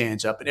 everybody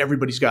stands up and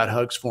everybody's got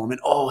hugs for him.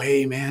 And, oh,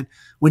 hey, man,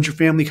 when's your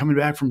family coming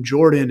back from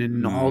Jordan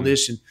and all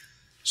this? And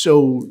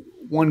so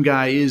one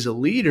guy is a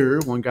leader.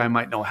 One guy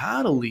might know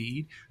how to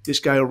lead. This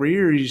guy over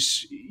here,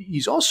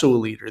 he's also a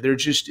leader.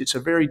 It's a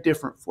very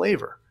different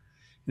flavor.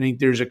 I think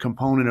there's a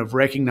component of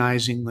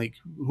recognizing, like,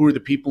 who are the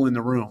people in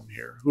the room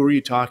here? Who are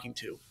you talking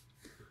to?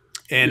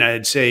 And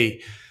I'd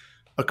say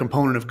a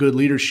component of good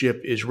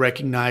leadership is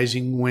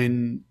recognizing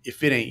when,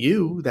 if it ain't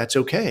you, that's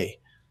okay.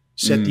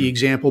 Set the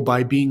example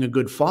by being a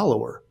good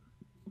follower.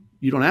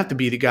 You don't have to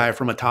be the guy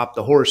from atop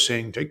the horse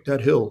saying, take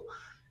that hill.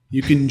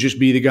 You can just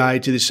be the guy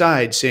to the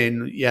side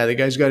saying, yeah, the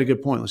guy's got a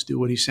good point. Let's do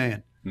what he's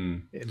saying.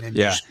 And then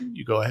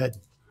you go ahead.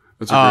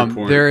 That's a great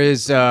point. There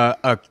is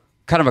a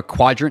kind of a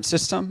quadrant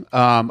system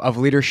of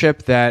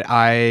leadership that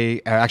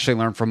I actually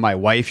learned from my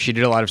wife. She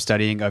did a lot of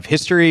studying of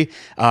history,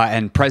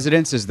 and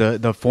presidents is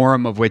the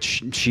forum of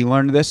which she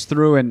learned this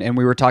through, and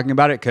we were talking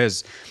about it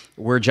because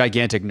we're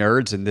gigantic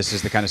nerds, and this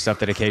is the kind of stuff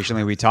that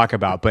occasionally we talk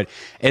about. But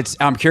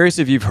I'm curious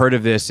if you've heard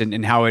of this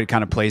and how it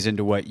kind of plays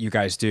into what you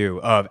guys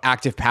do of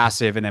active,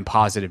 passive, and then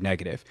positive,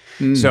 negative.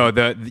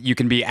 So you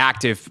can be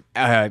active,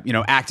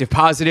 active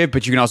positive,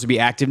 but you can also be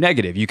active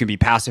negative. You can be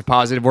passive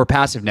positive or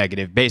passive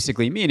negative,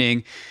 basically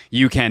meaning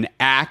you can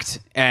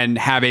act and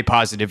have a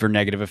positive or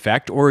negative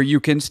effect, or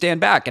you can stand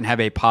back and have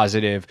a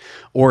positive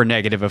or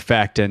negative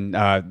effect. And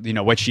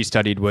what she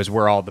studied was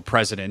where all the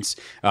presidents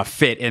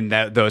fit in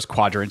those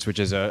quadrants, which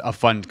is a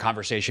fun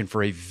conversation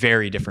for a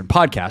very different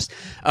podcast.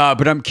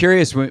 But I'm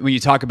curious when you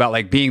talk about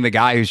like being the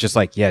guy who's just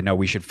like, yeah, no,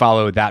 we should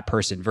follow that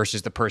person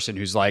versus the person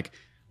who's like,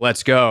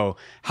 let's go.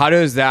 How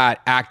does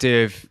that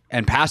active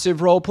and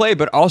passive role play,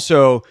 but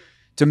also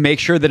to make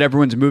sure that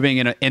everyone's moving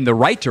in the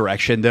right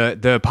direction,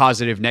 the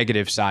positive,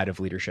 negative side of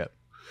leadership?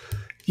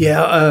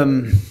 Yeah.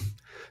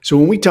 So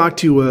when we talk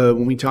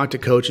to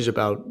coaches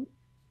about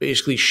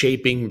basically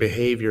shaping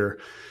behavior,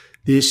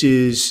 This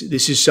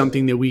is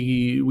something that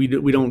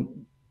we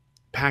don't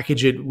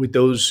package it with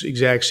those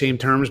exact same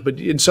terms, but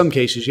in some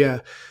cases, yeah.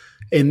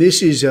 And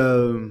this is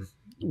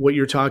what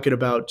you're talking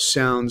about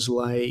sounds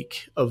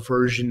like a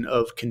version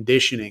of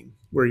conditioning,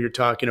 where you're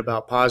talking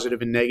about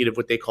positive and negative,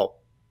 what they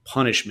call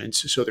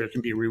punishments. So there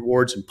can be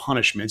rewards and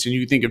punishments, and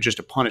you think of just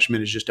a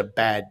punishment as just a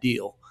bad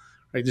deal,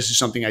 right? This is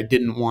something I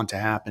didn't want to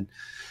happen,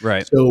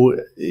 right? So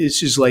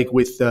this is like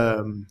with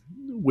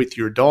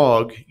your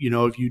dog.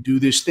 If you do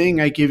this thing,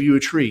 I give you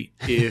a treat.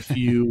 If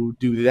you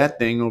do that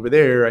thing over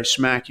there, I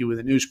smack you with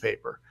a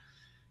newspaper.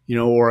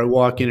 Or I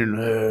walk in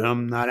and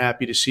I'm not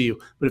happy to see you.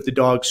 But if the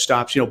dog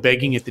stops,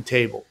 begging at the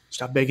table,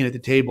 stop begging at the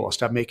table. I'll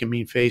stop making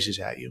mean faces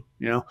at you,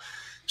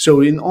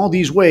 So in all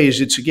these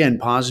ways, it's, again,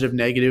 positive,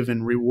 negative,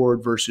 and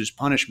reward versus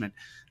punishment.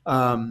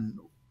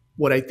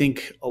 What I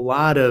think a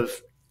lot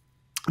of,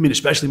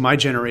 especially my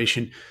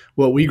generation,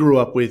 what we grew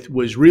up with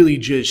was really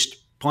just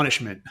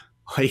punishment.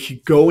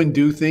 Like, go and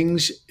do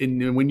things.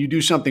 And when you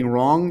do something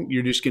wrong,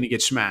 you're just going to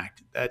get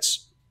smacked.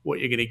 That's what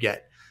you're going to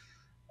get.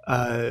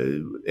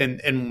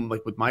 And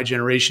like with my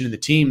generation and the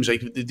teams,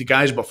 like the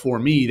guys before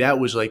me, that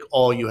was like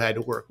all you had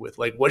to work with.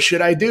 Like, what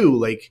should I do?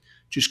 Like,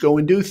 just go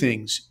and do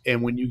things.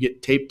 And when you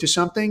get taped to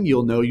something,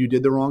 you'll know you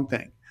did the wrong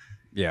thing.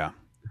 Yeah.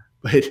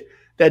 But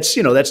that's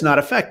not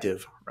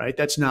effective, right?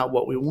 That's not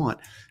what we want.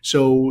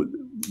 So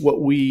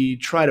what we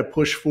try to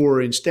push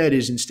for instead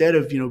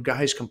of,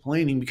 guys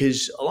complaining,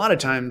 because a lot of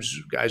times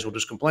guys will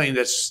just complain.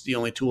 That's the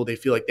only tool they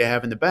feel like they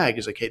have in the bag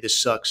is like, hey,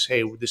 this sucks.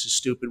 Hey, this is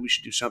stupid. We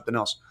should do something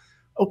else.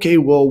 Okay,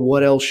 well,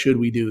 what else should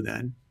we do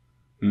then?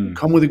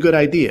 Come with a good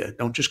idea.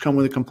 Don't just come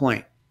with a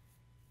complaint.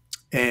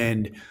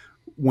 And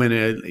when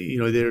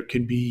there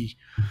can be,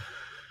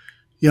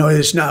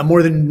 it's not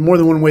more than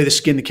one way to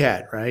skin the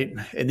cat, right?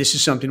 And this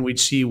is something we'd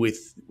see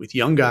with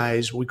young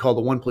guys. We call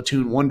the one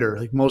platoon wonder.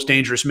 Like, most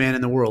dangerous man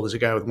in the world is a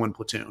guy with one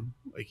platoon.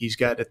 Like, he's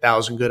got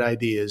 1,000 good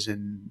ideas,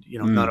 and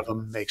none of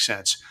them make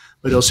sense.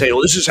 But he'll say,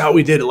 "Well, this is how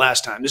we did it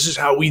last time. This is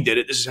how we did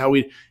it. This is how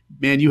we."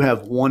 Man, you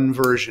have one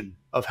version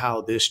of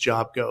how this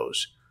job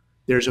goes.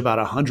 There's about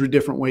 100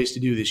 different ways to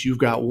do this. You've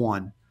got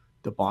one.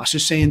 The boss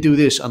is saying do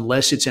this,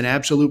 unless it's an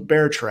absolute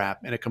bear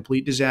trap and a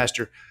complete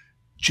disaster.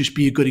 Just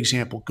be a good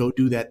example. Go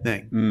do that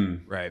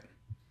thing. Right.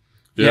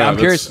 Yeah, I'm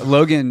curious,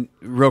 Logan,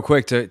 real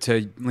quick,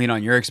 to lean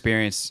on your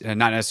experience, and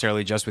not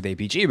necessarily just with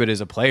APG, but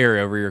as a player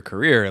over your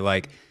career,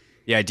 like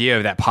the idea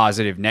of that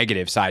positive,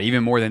 negative side,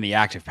 even more than the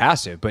active,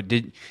 passive. But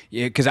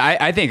because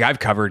I think I've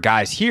covered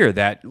guys here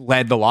that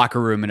led the locker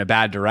room in a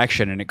bad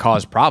direction and it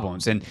caused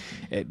problems. And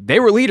they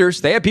were leaders.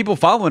 They had people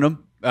following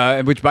them.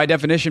 Which by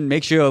definition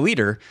makes you a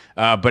leader,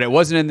 but it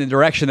wasn't in the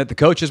direction that the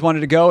coaches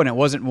wanted to go, and it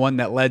wasn't one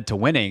that led to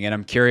winning. And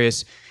I'm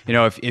curious,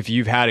 if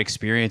you've had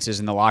experiences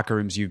in the locker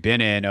rooms you've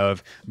been in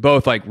of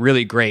both like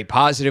really great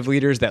positive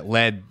leaders that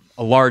led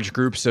large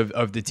groups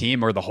of the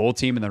team or the whole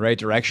team in the right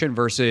direction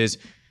versus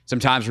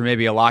sometimes where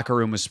maybe a locker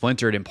room was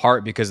splintered in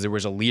part because there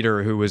was a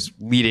leader who was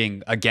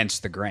leading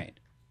against the grain.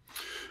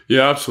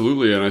 Yeah,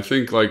 absolutely. And I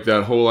think like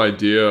that whole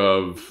idea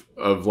of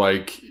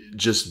like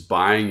just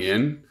buying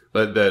in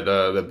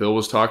that Bill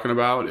was talking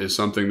about is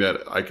something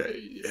that like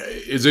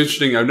is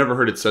interesting. I've never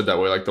heard it said that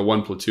way. Like the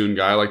one platoon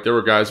guy, like there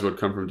were guys who would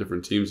come from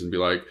different teams and be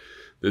like,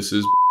 this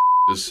is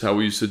how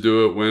we used to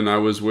do it when I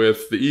was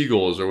with the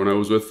Eagles or when I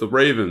was with the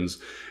Ravens.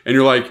 And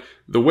you're like,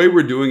 the way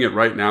we're doing it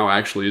right now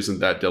actually isn't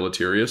that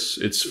deleterious.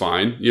 It's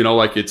fine.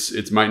 Like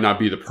it might not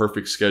be the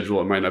perfect schedule.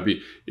 It might not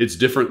be, it's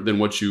different than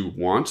what you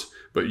want,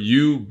 but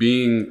you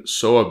being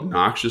so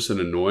obnoxious and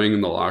annoying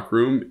in the locker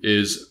room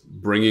is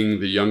bringing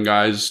the young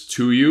guys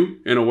to you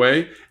in a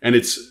way. And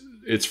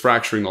it's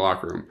fracturing the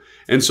locker room.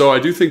 And so I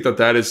do think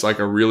that is like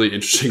a really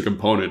interesting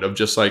component of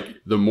just like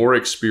the more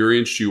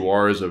experienced you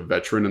are as a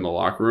veteran in the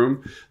locker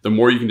room, the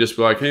more you can just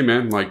be like, hey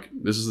man, like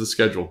this is the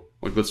schedule.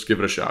 Like, let's give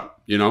it a shot.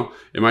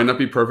 It might not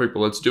be perfect, but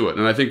let's do it.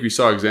 And I think we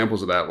saw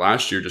examples of that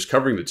last year, just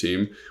covering the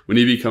team when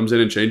EB comes in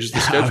and changes the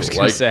schedule. I was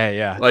gonna say,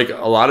 yeah. Like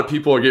a lot of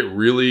people get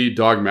really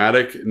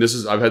dogmatic. And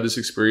I've had this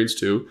experience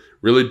too,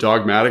 really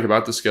dogmatic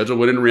about the schedule.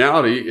 But in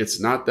reality, it's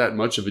not that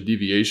much of a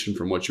deviation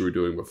from what you were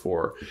doing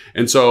before.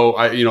 And so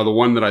the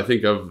one that I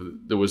think of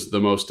that was the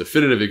most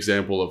definitive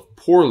example of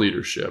poor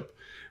leadership,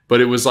 but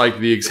it was like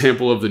the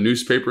example of the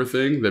newspaper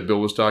thing that Bill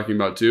was talking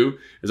about too,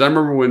 is I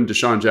remember when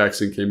Deshaun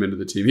Jackson came into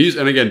the team.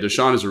 And again,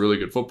 Deshaun is a really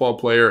good football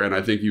player, and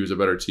I think he was a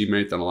better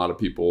teammate than a lot of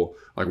people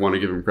like want to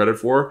give him credit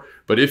for.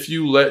 But if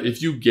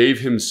you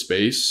gave him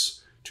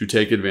space to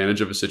take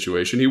advantage of a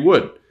situation, he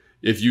would.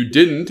 If you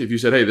didn't, if you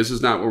said, hey, this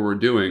is not what we're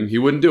doing, he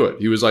wouldn't do it.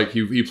 He was like,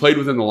 he played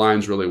within the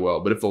lines really well.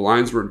 But if the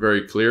lines weren't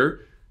very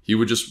clear, he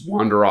would just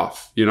wander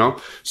off,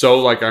 So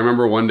like I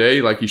remember one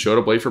day, like he showed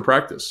up late for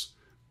practice.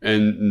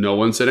 And no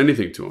one said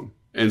anything to him.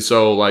 And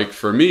so like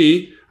for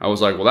me, I was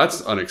like, well, that's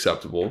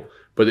unacceptable.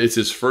 But it's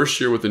his first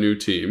year with the new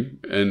team,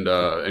 and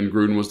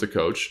Gruden was the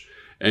coach,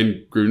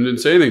 and Gruden didn't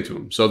say anything to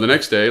him. So the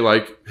next day,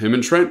 like him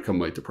and Trent come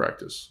late to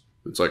practice.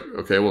 It's like,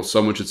 okay, well,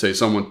 someone should say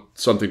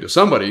something to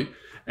somebody.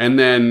 And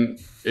then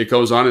it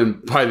goes on,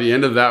 and by the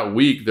end of that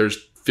week, there's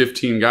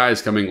 15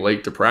 guys coming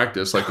late to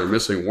practice, like they're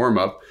missing warm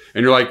up.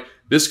 And you're like,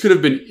 this could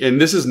have been,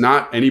 and this is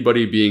not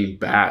anybody being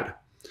bad.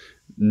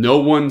 No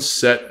one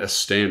set a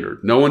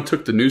standard. No one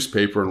took the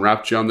newspaper and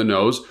wrapped you on the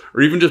nose,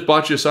 or even just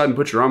brought you aside and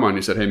put your arm on you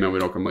and said, hey man, we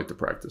don't come late to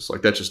practice.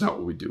 Like, that's just not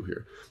what we do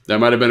here. That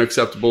might have been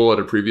acceptable at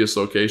a previous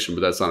location,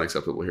 but that's not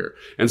acceptable here.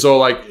 And so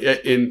like,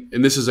 and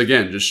this is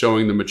again, just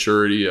showing the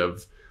maturity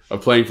of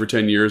playing for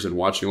 10 years and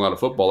watching a lot of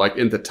football. Like,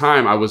 at the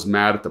time, I was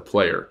mad at the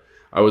player.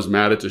 I was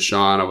mad at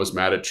Deshaun. I was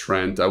mad at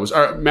Trent.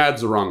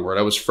 Mad's the wrong word.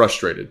 I was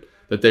frustrated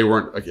that they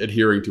weren't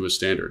adhering to a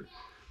standard.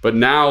 But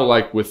now,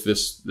 like, with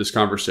this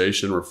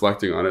conversation,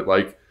 reflecting on it,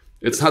 like,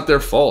 it's not their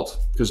fault,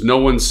 because no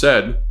one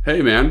said,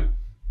 hey man,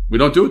 we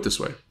don't do it this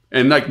way.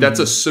 And like, that's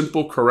a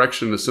simple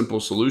correction, a simple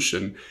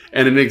solution,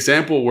 and an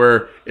example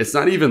where it's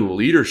not even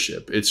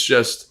leadership. It's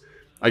just,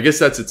 I guess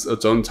that's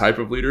its own type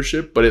of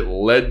leadership, but it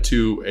led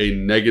to a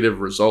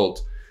negative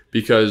result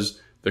because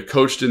the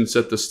coach didn't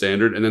set the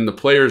standard, and then the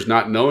players,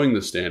 not knowing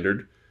the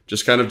standard,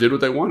 just kind of did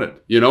what they wanted,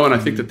 you know? And I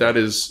think that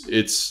is,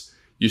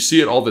 you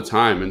see it all the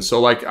time. And so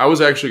like, I was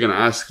actually going to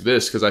ask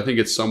this because I think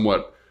it's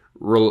somewhat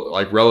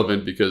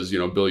relevant because, you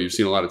know, Bill, you've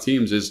seen a lot of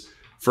teams. Is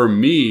for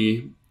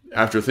me,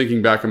 after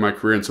thinking back in my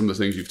career and some of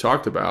the things you've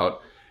talked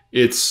about,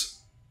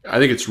 I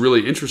think it's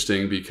really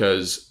interesting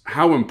because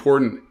how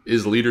important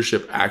is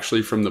leadership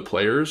actually from the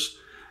players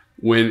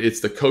when it's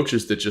the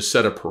coaches that just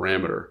set a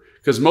parameter?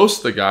 Because most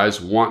of the guys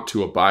want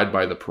to abide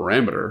by the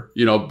parameter,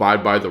 you know,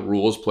 abide by the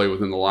rules, play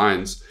within the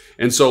lines.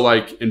 And so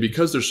like, and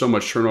because there's so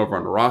much turnover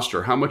on the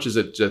roster, how much is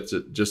it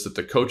just that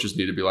the coaches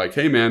need to be like,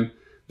 hey man,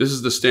 this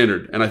is the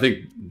standard. And I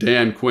think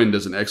Dan Quinn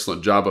does an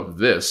excellent job of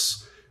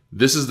this.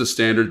 This is the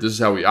standard. This is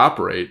how we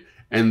operate.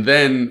 And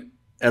then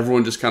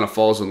everyone just kind of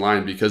falls in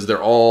line because they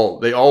all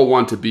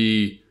want to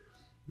be,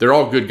 they're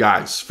all good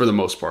guys for the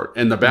most part.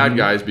 And the bad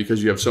guys,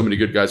 because you have so many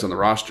good guys on the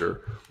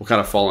roster, will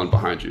kind of fall in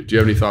behind you. Do you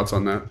have any thoughts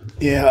on that?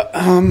 Yeah.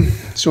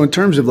 So in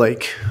terms of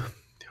like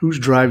who's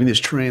driving this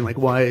train, like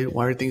why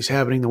are things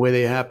happening the way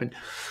they happen?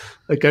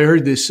 Like I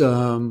heard this,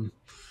 man,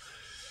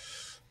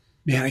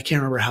 I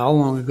can't remember how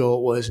long ago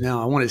it was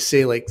now. I want to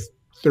say like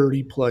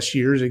 30 plus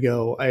years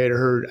ago, I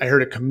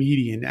heard a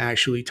comedian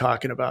actually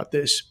talking about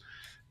this.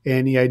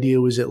 And the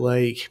idea was that,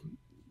 like,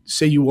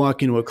 say you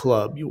walk into a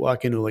club, you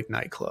walk into like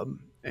nightclub,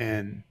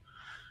 and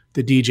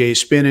the DJ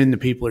is spinning, the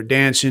people are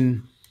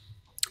dancing,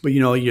 but you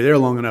know you're there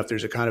long enough.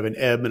 There's a kind of an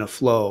ebb and a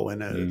flow,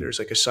 and there's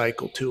like a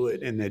cycle to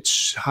it, and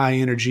it's high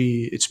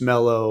energy, it's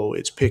mellow,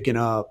 it's picking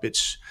up,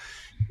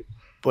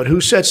 But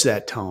who sets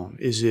that tone?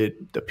 Is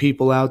it the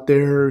people out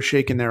there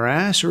shaking their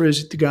ass, or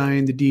is it the guy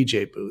in the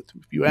DJ booth?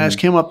 If you ask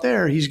him up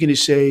there, he's going to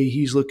say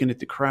he's looking at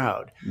the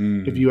crowd.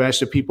 If you ask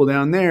the people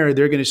down there,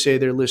 they're going to say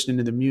they're listening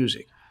to the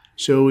music.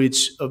 So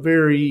it's a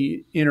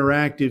very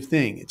interactive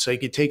thing. It's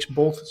like it takes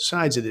both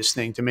sides of this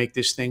thing to make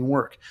this thing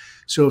work.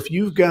 So if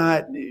you've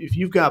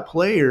got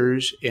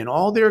players and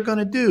all they're going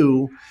to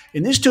do,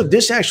 and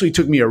this actually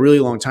took me a really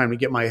long time to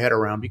get my head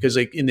around, because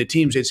like in the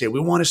teams they'd say, we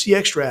want to see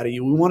extra out of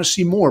you, we want to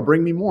see more,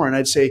 bring me more, and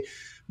I'd say,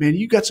 man,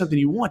 you got something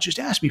you want, just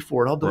ask me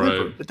for it, I'll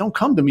deliver. Right. But don't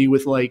come to me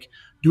with like,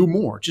 do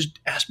more, just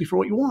ask me for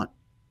what you want.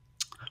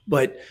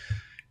 But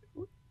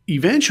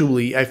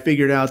eventually I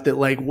figured out that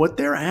like what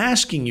they're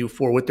asking you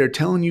for, what they're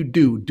telling you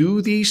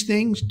do these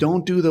things,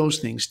 don't do those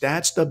things.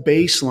 That's the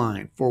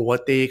baseline for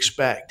what they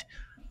expect.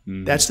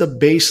 That's the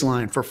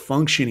baseline for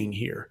functioning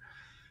here.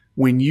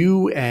 When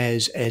you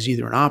as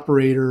either an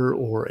operator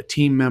or a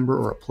team member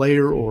or a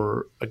player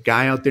or a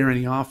guy out there in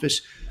the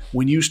office,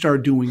 when you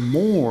start doing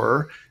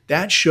more,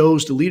 that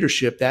shows the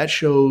leadership, that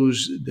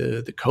shows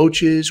the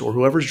coaches or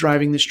whoever's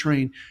driving this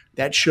train,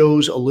 that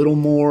shows a little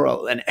more,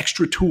 an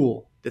extra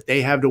tool that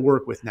they have to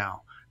work with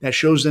now. That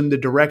shows them the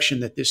direction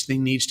that this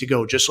thing needs to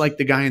go, just like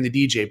the guy in the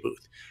DJ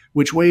booth.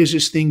 Which way is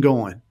this thing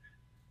going?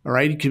 All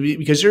right,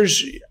 because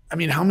there's, I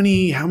mean, how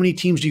many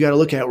teams do you got to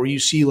look at where you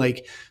see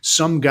like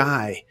some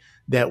guy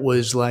that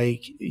was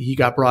like, he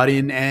got brought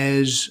in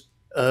as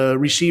a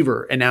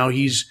receiver and now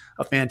he's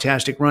a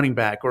fantastic running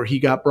back, or he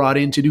got brought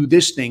in to do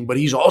this thing, but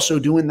he's also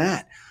doing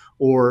that,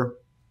 or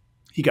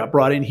he got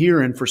brought in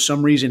here and for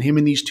some reason him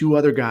and these two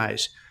other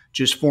guys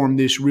just formed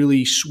this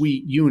really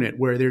sweet unit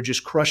where they're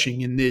just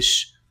crushing in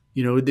this,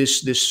 you know,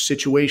 this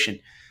situation.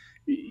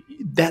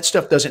 That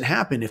stuff doesn't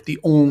happen if the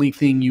only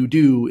thing you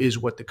do is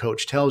what the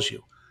coach tells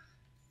you.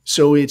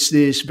 So it's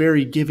this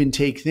very give and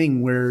take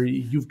thing where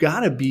you've got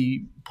to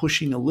be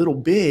pushing a little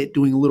bit,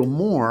 doing a little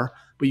more,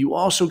 but you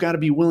also got to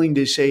be willing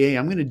to say, hey,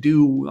 I'm going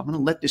to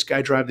let this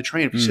guy drive the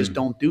train. If he says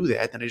don't do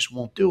that, then I just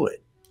won't do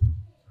it.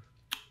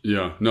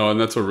 Yeah, no, and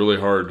that's a really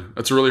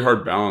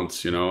hard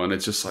balance, you know, and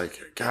it's just like,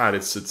 God,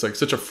 it's like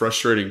such a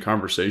frustrating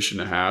conversation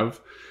to have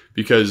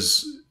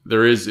because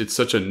it's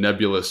such a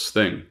nebulous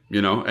thing,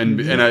 you know,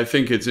 and I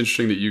think it's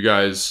interesting that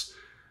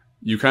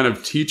you kind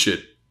of teach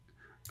it.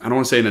 I don't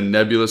want to say in a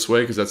nebulous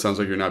way because that sounds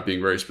like you're not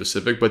being very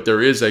specific, but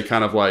there is a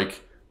kind of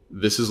like,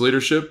 this is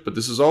leadership, but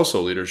this is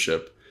also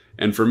leadership.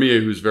 And for me,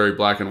 who's very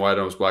black and white,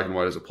 I was black and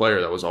white as a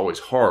player, that was always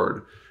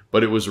hard,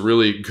 but it was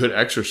really good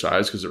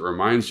exercise because it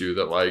reminds you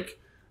that like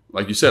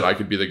you said, I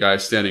could be the guy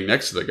standing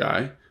next to the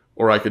guy,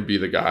 or I could be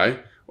the guy,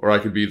 or I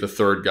could be the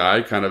third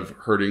guy kind of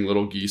herding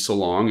little geese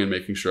along and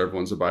making sure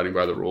everyone's abiding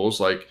by the rules.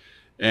 Like,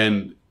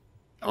 and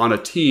on a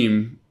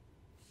team,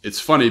 it's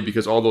funny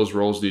because all those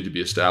roles need to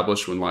be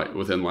established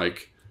within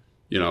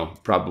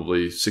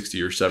probably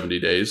 60 or 70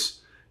 days.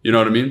 You know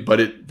what I mean?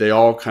 But they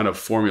all kind of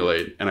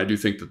formulate. And I do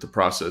think that the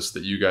process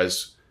that you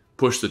guys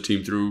push the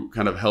team through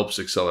kind of helps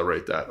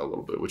accelerate that a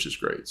little bit, which is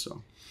great.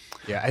 So,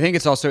 yeah, I think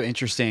it's also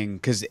interesting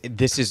because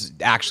this is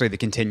actually the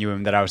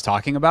continuum that I was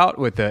talking about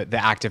with the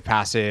active,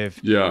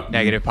 passive,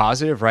 negative,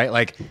 positive, right?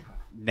 Like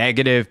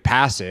negative,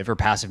 passive or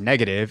passive,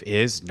 negative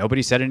is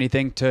nobody said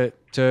anything to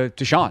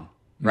Sean,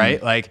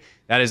 right? Like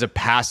that is a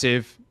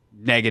passive,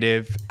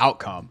 negative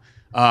outcome.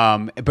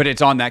 But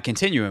it's on that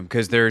continuum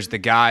because there's the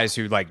guys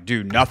who like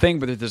do nothing,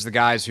 but there's the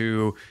guys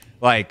who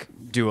like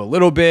do a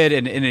little bit,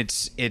 and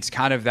it's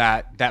kind of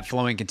that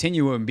flowing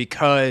continuum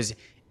because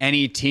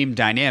any team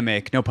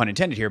dynamic, no pun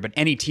intended here, but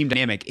any team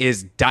dynamic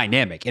is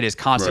dynamic. It is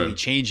constantly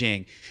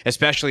changing,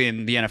 especially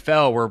in the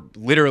NFL where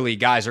literally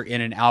guys are in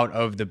and out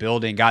of the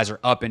building. Guys are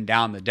up and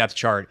down the depth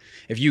chart.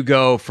 If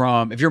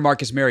you're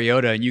Marcus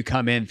Mariota and you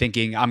come in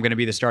thinking I'm going to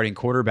be the starting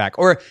quarterback,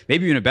 or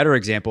maybe even a better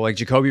example, like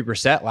Jacoby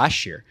Brissett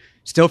last year,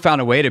 still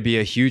found a way to be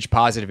a huge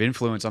positive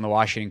influence on the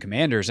Washington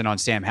Commanders and on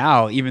Sam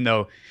Howell, even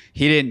though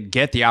he didn't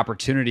get the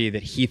opportunity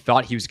that he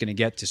thought he was going to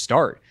get to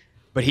start.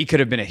 But he could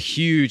have been a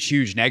huge,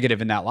 huge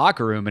negative in that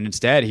locker room. And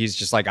instead, he's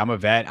just like, I'm a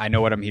vet. I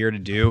know what I'm here to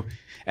do.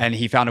 And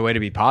he found a way to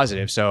be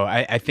positive. So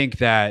I think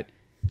that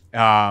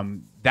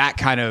that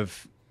kind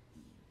of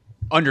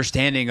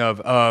understanding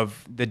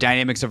of the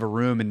dynamics of a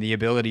room and the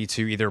ability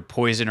to either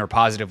poison or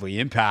positively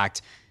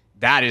impact,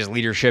 that is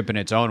leadership in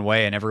its own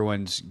way. And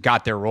everyone's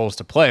got their roles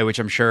to play, which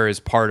I'm sure is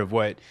part of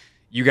what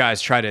you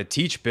guys try to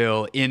teach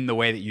Bill in the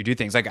way that you do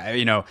things. Like,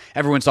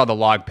 everyone saw the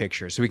log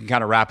picture, so we can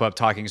kind of wrap up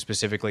talking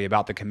specifically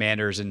about the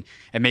Commanders and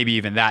maybe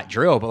even that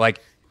drill. But like,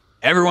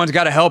 everyone's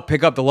got to help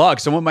pick up the log.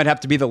 Someone might have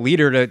to be the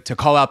leader to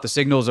call out the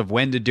signals of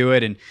when to do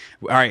it. And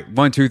all right,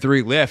 1, 2,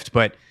 3, lift.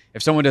 But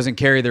if someone doesn't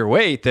carry their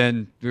weight,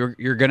 then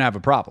you're going to have a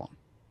problem.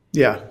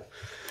 Yeah.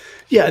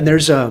 Yeah, and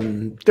there's a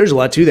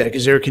lot to that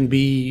because there could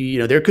be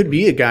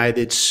a guy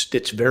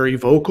that's very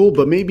vocal,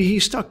 but maybe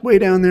he's stuck way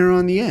down there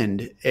on the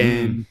end,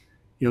 and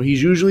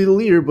he's usually the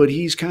leader, but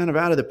he's kind of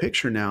out of the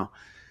picture now.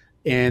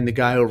 And the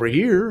guy over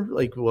here,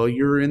 like, well,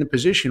 you're in the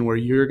position where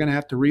you're going to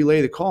have to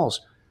relay the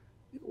calls.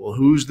 Well,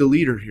 who's the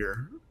leader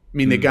here? I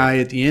mean, the guy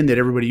at the end that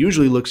everybody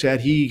usually looks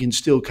at, he can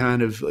still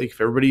kind of, like,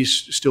 if everybody's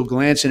still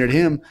glancing at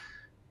him,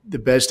 the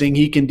best thing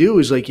he can do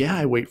is like, yeah,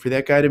 I wait for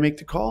that guy to make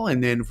the call.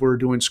 And then if we're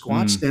doing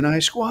squats, then I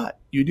squat.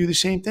 You do the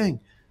same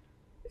thing.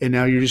 And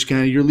now you're just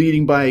you're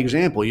leading by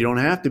example. You don't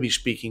have to be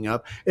speaking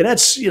up. And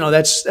that's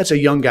a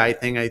young guy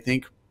thing, I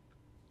think.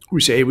 We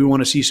say, hey, we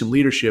want to see some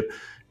leadership.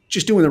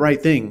 Just doing the right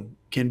thing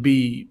can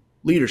be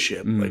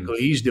leadership. Like, oh,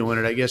 he's doing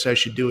it, I guess I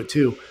should do it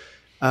too.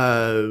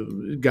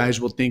 Guys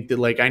will think that,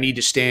 like, I need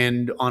to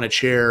stand on a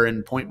chair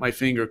and point my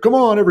finger. Come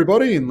on,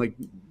 everybody. And like,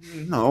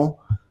 no,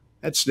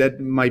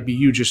 that might be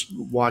you just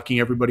walking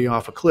everybody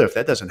off a cliff.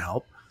 That doesn't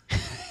help.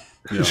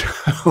 Yeah.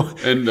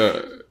 And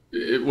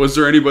was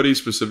there anybody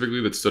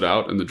specifically that stood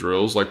out in the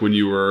drills? Like when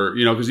you were,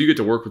 because you get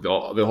to work with the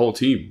whole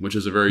team, which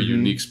is a very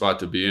unique spot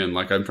to be in.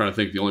 Like, I'm trying to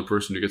think, the only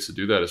person who gets to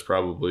do that is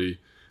probably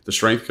the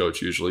strength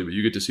coach usually, but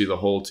you get to see the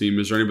whole team.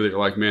 Is there anybody that you're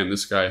like, man,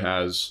 this guy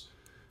has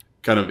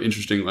kind of an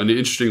interesting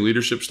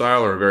leadership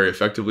style or a very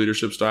effective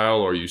leadership style,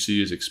 or you see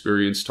his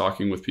experience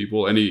talking with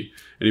people? Anybody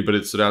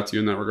that stood out to you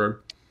in that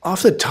regard?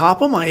 Off the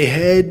top of my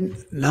head,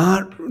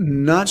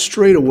 not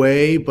straight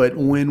away, but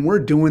when we're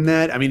doing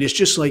that, I mean, it's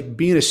just like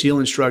being a SEAL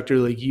instructor.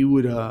 Like, you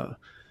would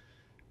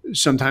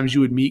sometimes you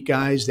would meet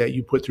guys that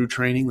you put through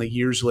training like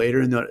years later,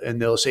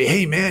 and they'll say,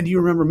 "Hey, man, do you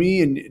remember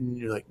me?" And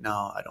you're like, "No,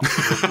 I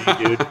don't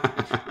remember you, dude."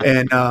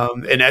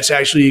 And that's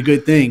actually a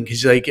good thing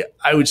because, like,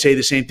 I would say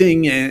the same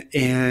thing,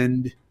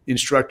 and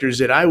instructors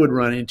that I would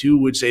run into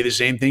would say the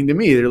same thing to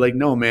me. They're like,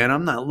 "No, man,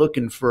 I'm not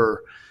looking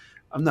for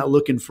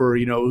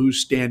who's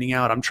standing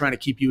out. I'm trying to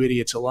keep you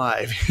idiots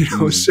alive."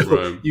 So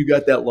right. You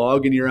got that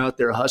log and you're out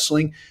there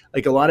hustling.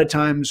 Like, a lot of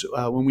times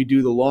when we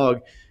do the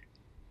log,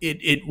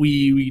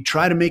 we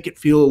try to make it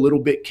feel a little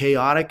bit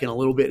chaotic and a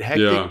little bit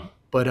hectic,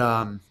 but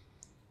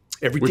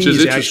everything which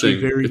is actually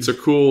interesting. very.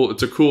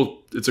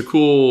 It's a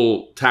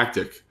cool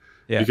tactic.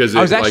 Yeah. Because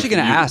I was actually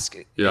going to ask,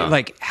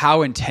 like,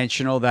 how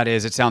intentional that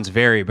is. It sounds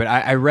very, but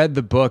I read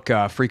the book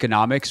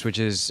Freakonomics, which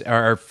is,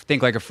 or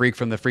Think Like a Freak,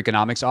 from the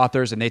Freakonomics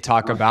authors, and they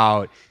talk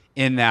about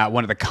in that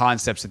one of the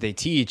concepts that they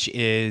teach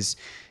is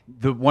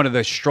one of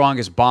the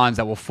strongest bonds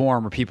that will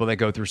form are people that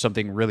go through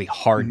something really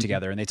hard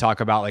together. And they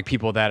talk about, like,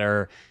 people that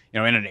are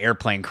in an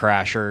airplane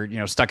crash or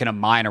stuck in a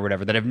mine or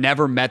whatever, that have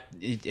never met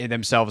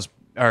themselves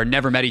or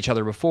never met each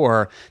other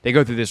before, they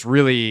go through this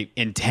really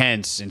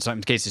intense, in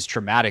some cases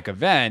traumatic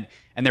event,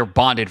 and they're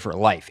bonded for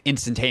life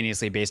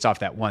instantaneously based off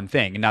that one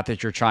thing. And not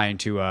that you're trying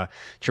to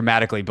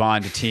traumatically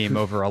bond a team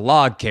over a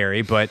log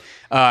carry, but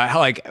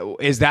like,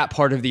 is that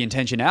part of the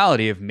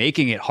intentionality of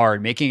making it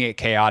hard, making it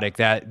chaotic,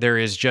 that there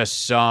is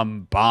just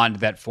some bond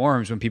that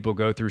forms when people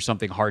go through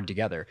something hard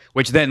together,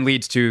 which then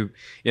leads to,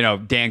 you know,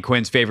 Dan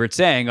Quinn's favorite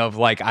saying of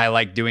like, I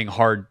like doing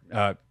hard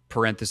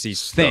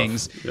parentheses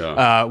things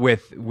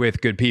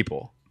with good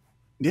people.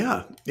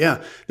 Yeah.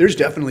 There's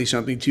definitely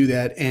something to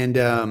that.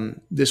 And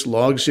this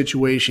log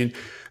situation,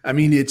 I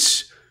mean,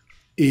 it's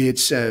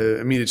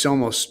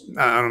almost,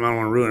 I don't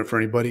want to ruin it for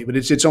anybody, but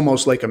it's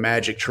almost like a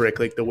magic trick,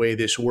 like the way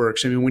this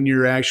works. I mean, when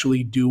you're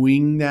actually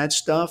doing that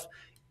stuff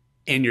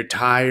and you're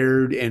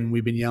tired and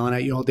we've been yelling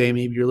at you all day,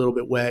 maybe you're a little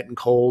bit wet and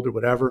cold or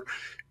whatever,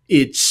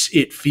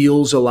 it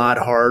feels a lot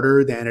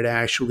harder than it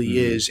actually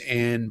is.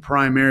 And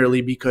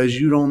primarily because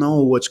you don't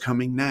know what's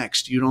coming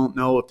next. You don't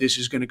know if this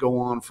is going to go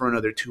on for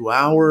another 2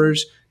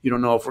 hours. You don't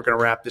know if we're going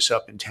to wrap this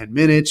up in 10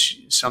 minutes.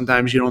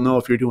 Sometimes you don't know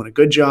if you're doing a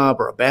good job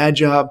or a bad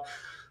job.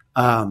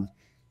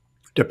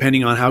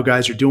 Depending on how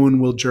guys are doing,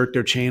 we'll jerk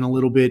their chain a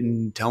little bit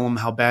and tell them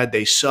how bad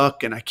they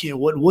suck. And I can't,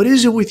 what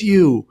is it with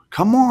you?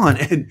 Come on.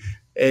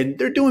 And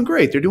they're doing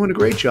great. They're doing a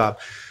great job.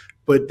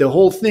 But the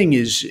whole thing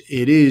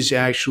it is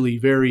actually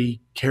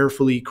very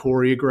carefully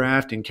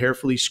choreographed and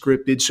carefully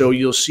scripted. So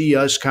you'll see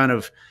us kind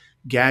of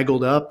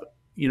gaggled up,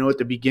 you know, at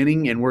the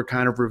beginning, and we're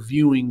kind of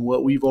reviewing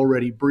what we've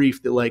already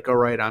briefed. That like, all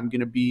right, I'm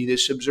going to be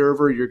this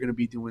observer. You're going to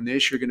be doing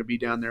this. You're going to be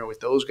down there with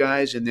those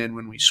guys. And then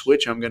when we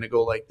switch, I'm going to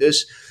go like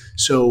this.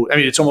 So, I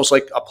mean, it's almost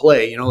like a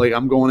play, you know, like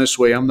I'm going this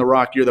way. I'm the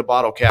rock. You're the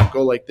bottle cap.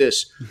 Go like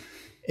this.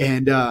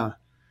 And,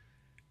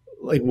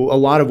 like a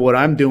lot of what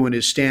I'm doing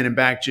is standing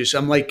back.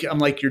 I'm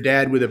like your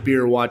dad with a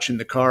beer watching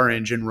the car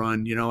engine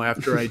run, you know,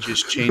 after I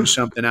just change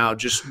something out,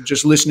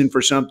 just listening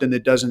for something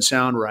that doesn't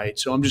sound right.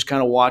 So I'm just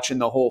kind of watching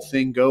the whole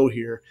thing go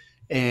here,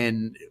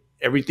 and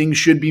everything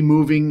should be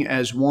moving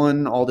as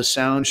one. All the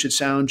sound should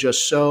sound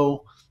just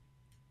so.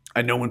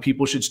 I know when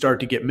people should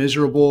start to get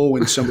miserable,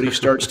 when somebody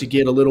starts to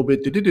get a little bit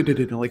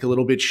like a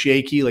little bit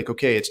shaky, like,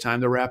 okay, it's time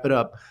to wrap it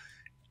up.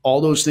 All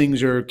those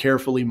things are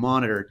carefully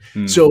monitored.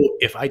 So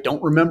if I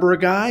don't remember a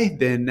guy,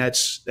 then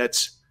that's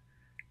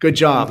good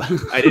job.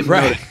 I didn't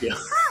notice you.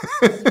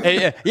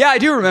 Yeah, I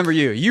do remember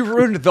you. You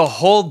ruined the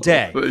whole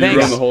day. You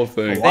ruined the whole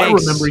thing. I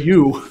remember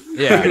you.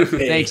 Yeah,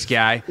 thanks,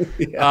 guy.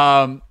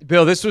 Yeah.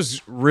 Bill, this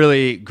was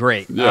really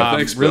great. Yeah,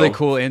 thanks, Bill. Really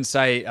cool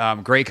insight.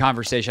 Great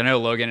conversation. I know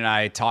Logan and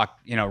I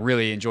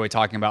really enjoy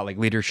talking about like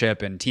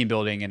leadership and team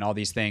building and all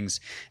these things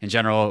in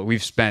general.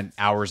 We've spent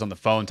hours on the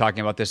phone talking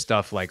about this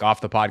stuff, like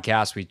off the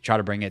podcast. We try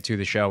to bring it to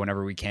the show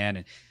whenever we can,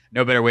 and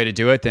no better way to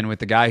do it than with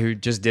the guy who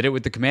just did it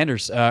with the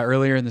Commanders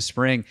earlier in the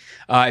spring.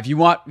 If you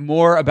want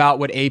more about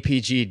what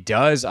APG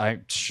does,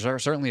 I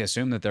certainly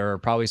assume that there are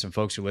probably some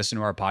folks who listen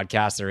to our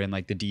podcast that are in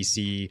like the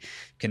DC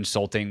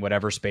consulting,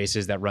 whatever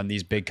spaces that run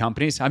these big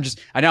companies.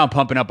 I know I'm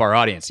pumping up our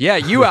audience. Yeah,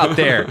 you out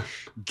there,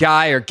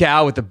 guy or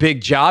gal with a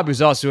big job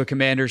who's also a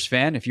Commanders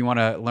fan. If you want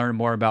to learn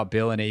more about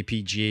Bill and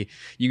APG,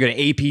 you can go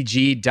to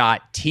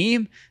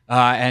apg.team.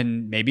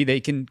 And maybe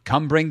they can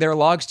come bring their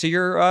logs to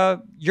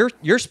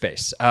your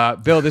space.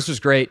 Bill, this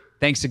was great.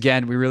 Thanks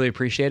again. We really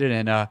appreciate it.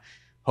 And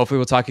hopefully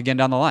we'll talk again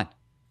down the line.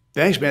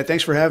 Thanks, man.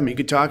 Thanks for having me.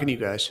 Good talking to you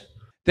guys.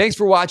 Thanks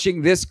for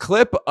watching this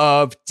clip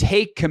of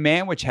Take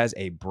Command, which has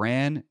a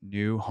brand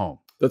new home.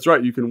 That's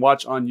right. You can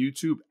watch on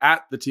YouTube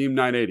at the Team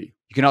 980.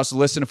 You can also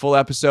listen to full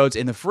episodes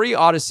in the free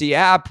Odyssey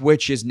app,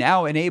 which is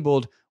now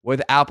enabled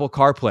with Apple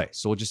CarPlay.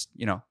 So we'll just,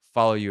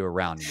 follow you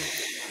around.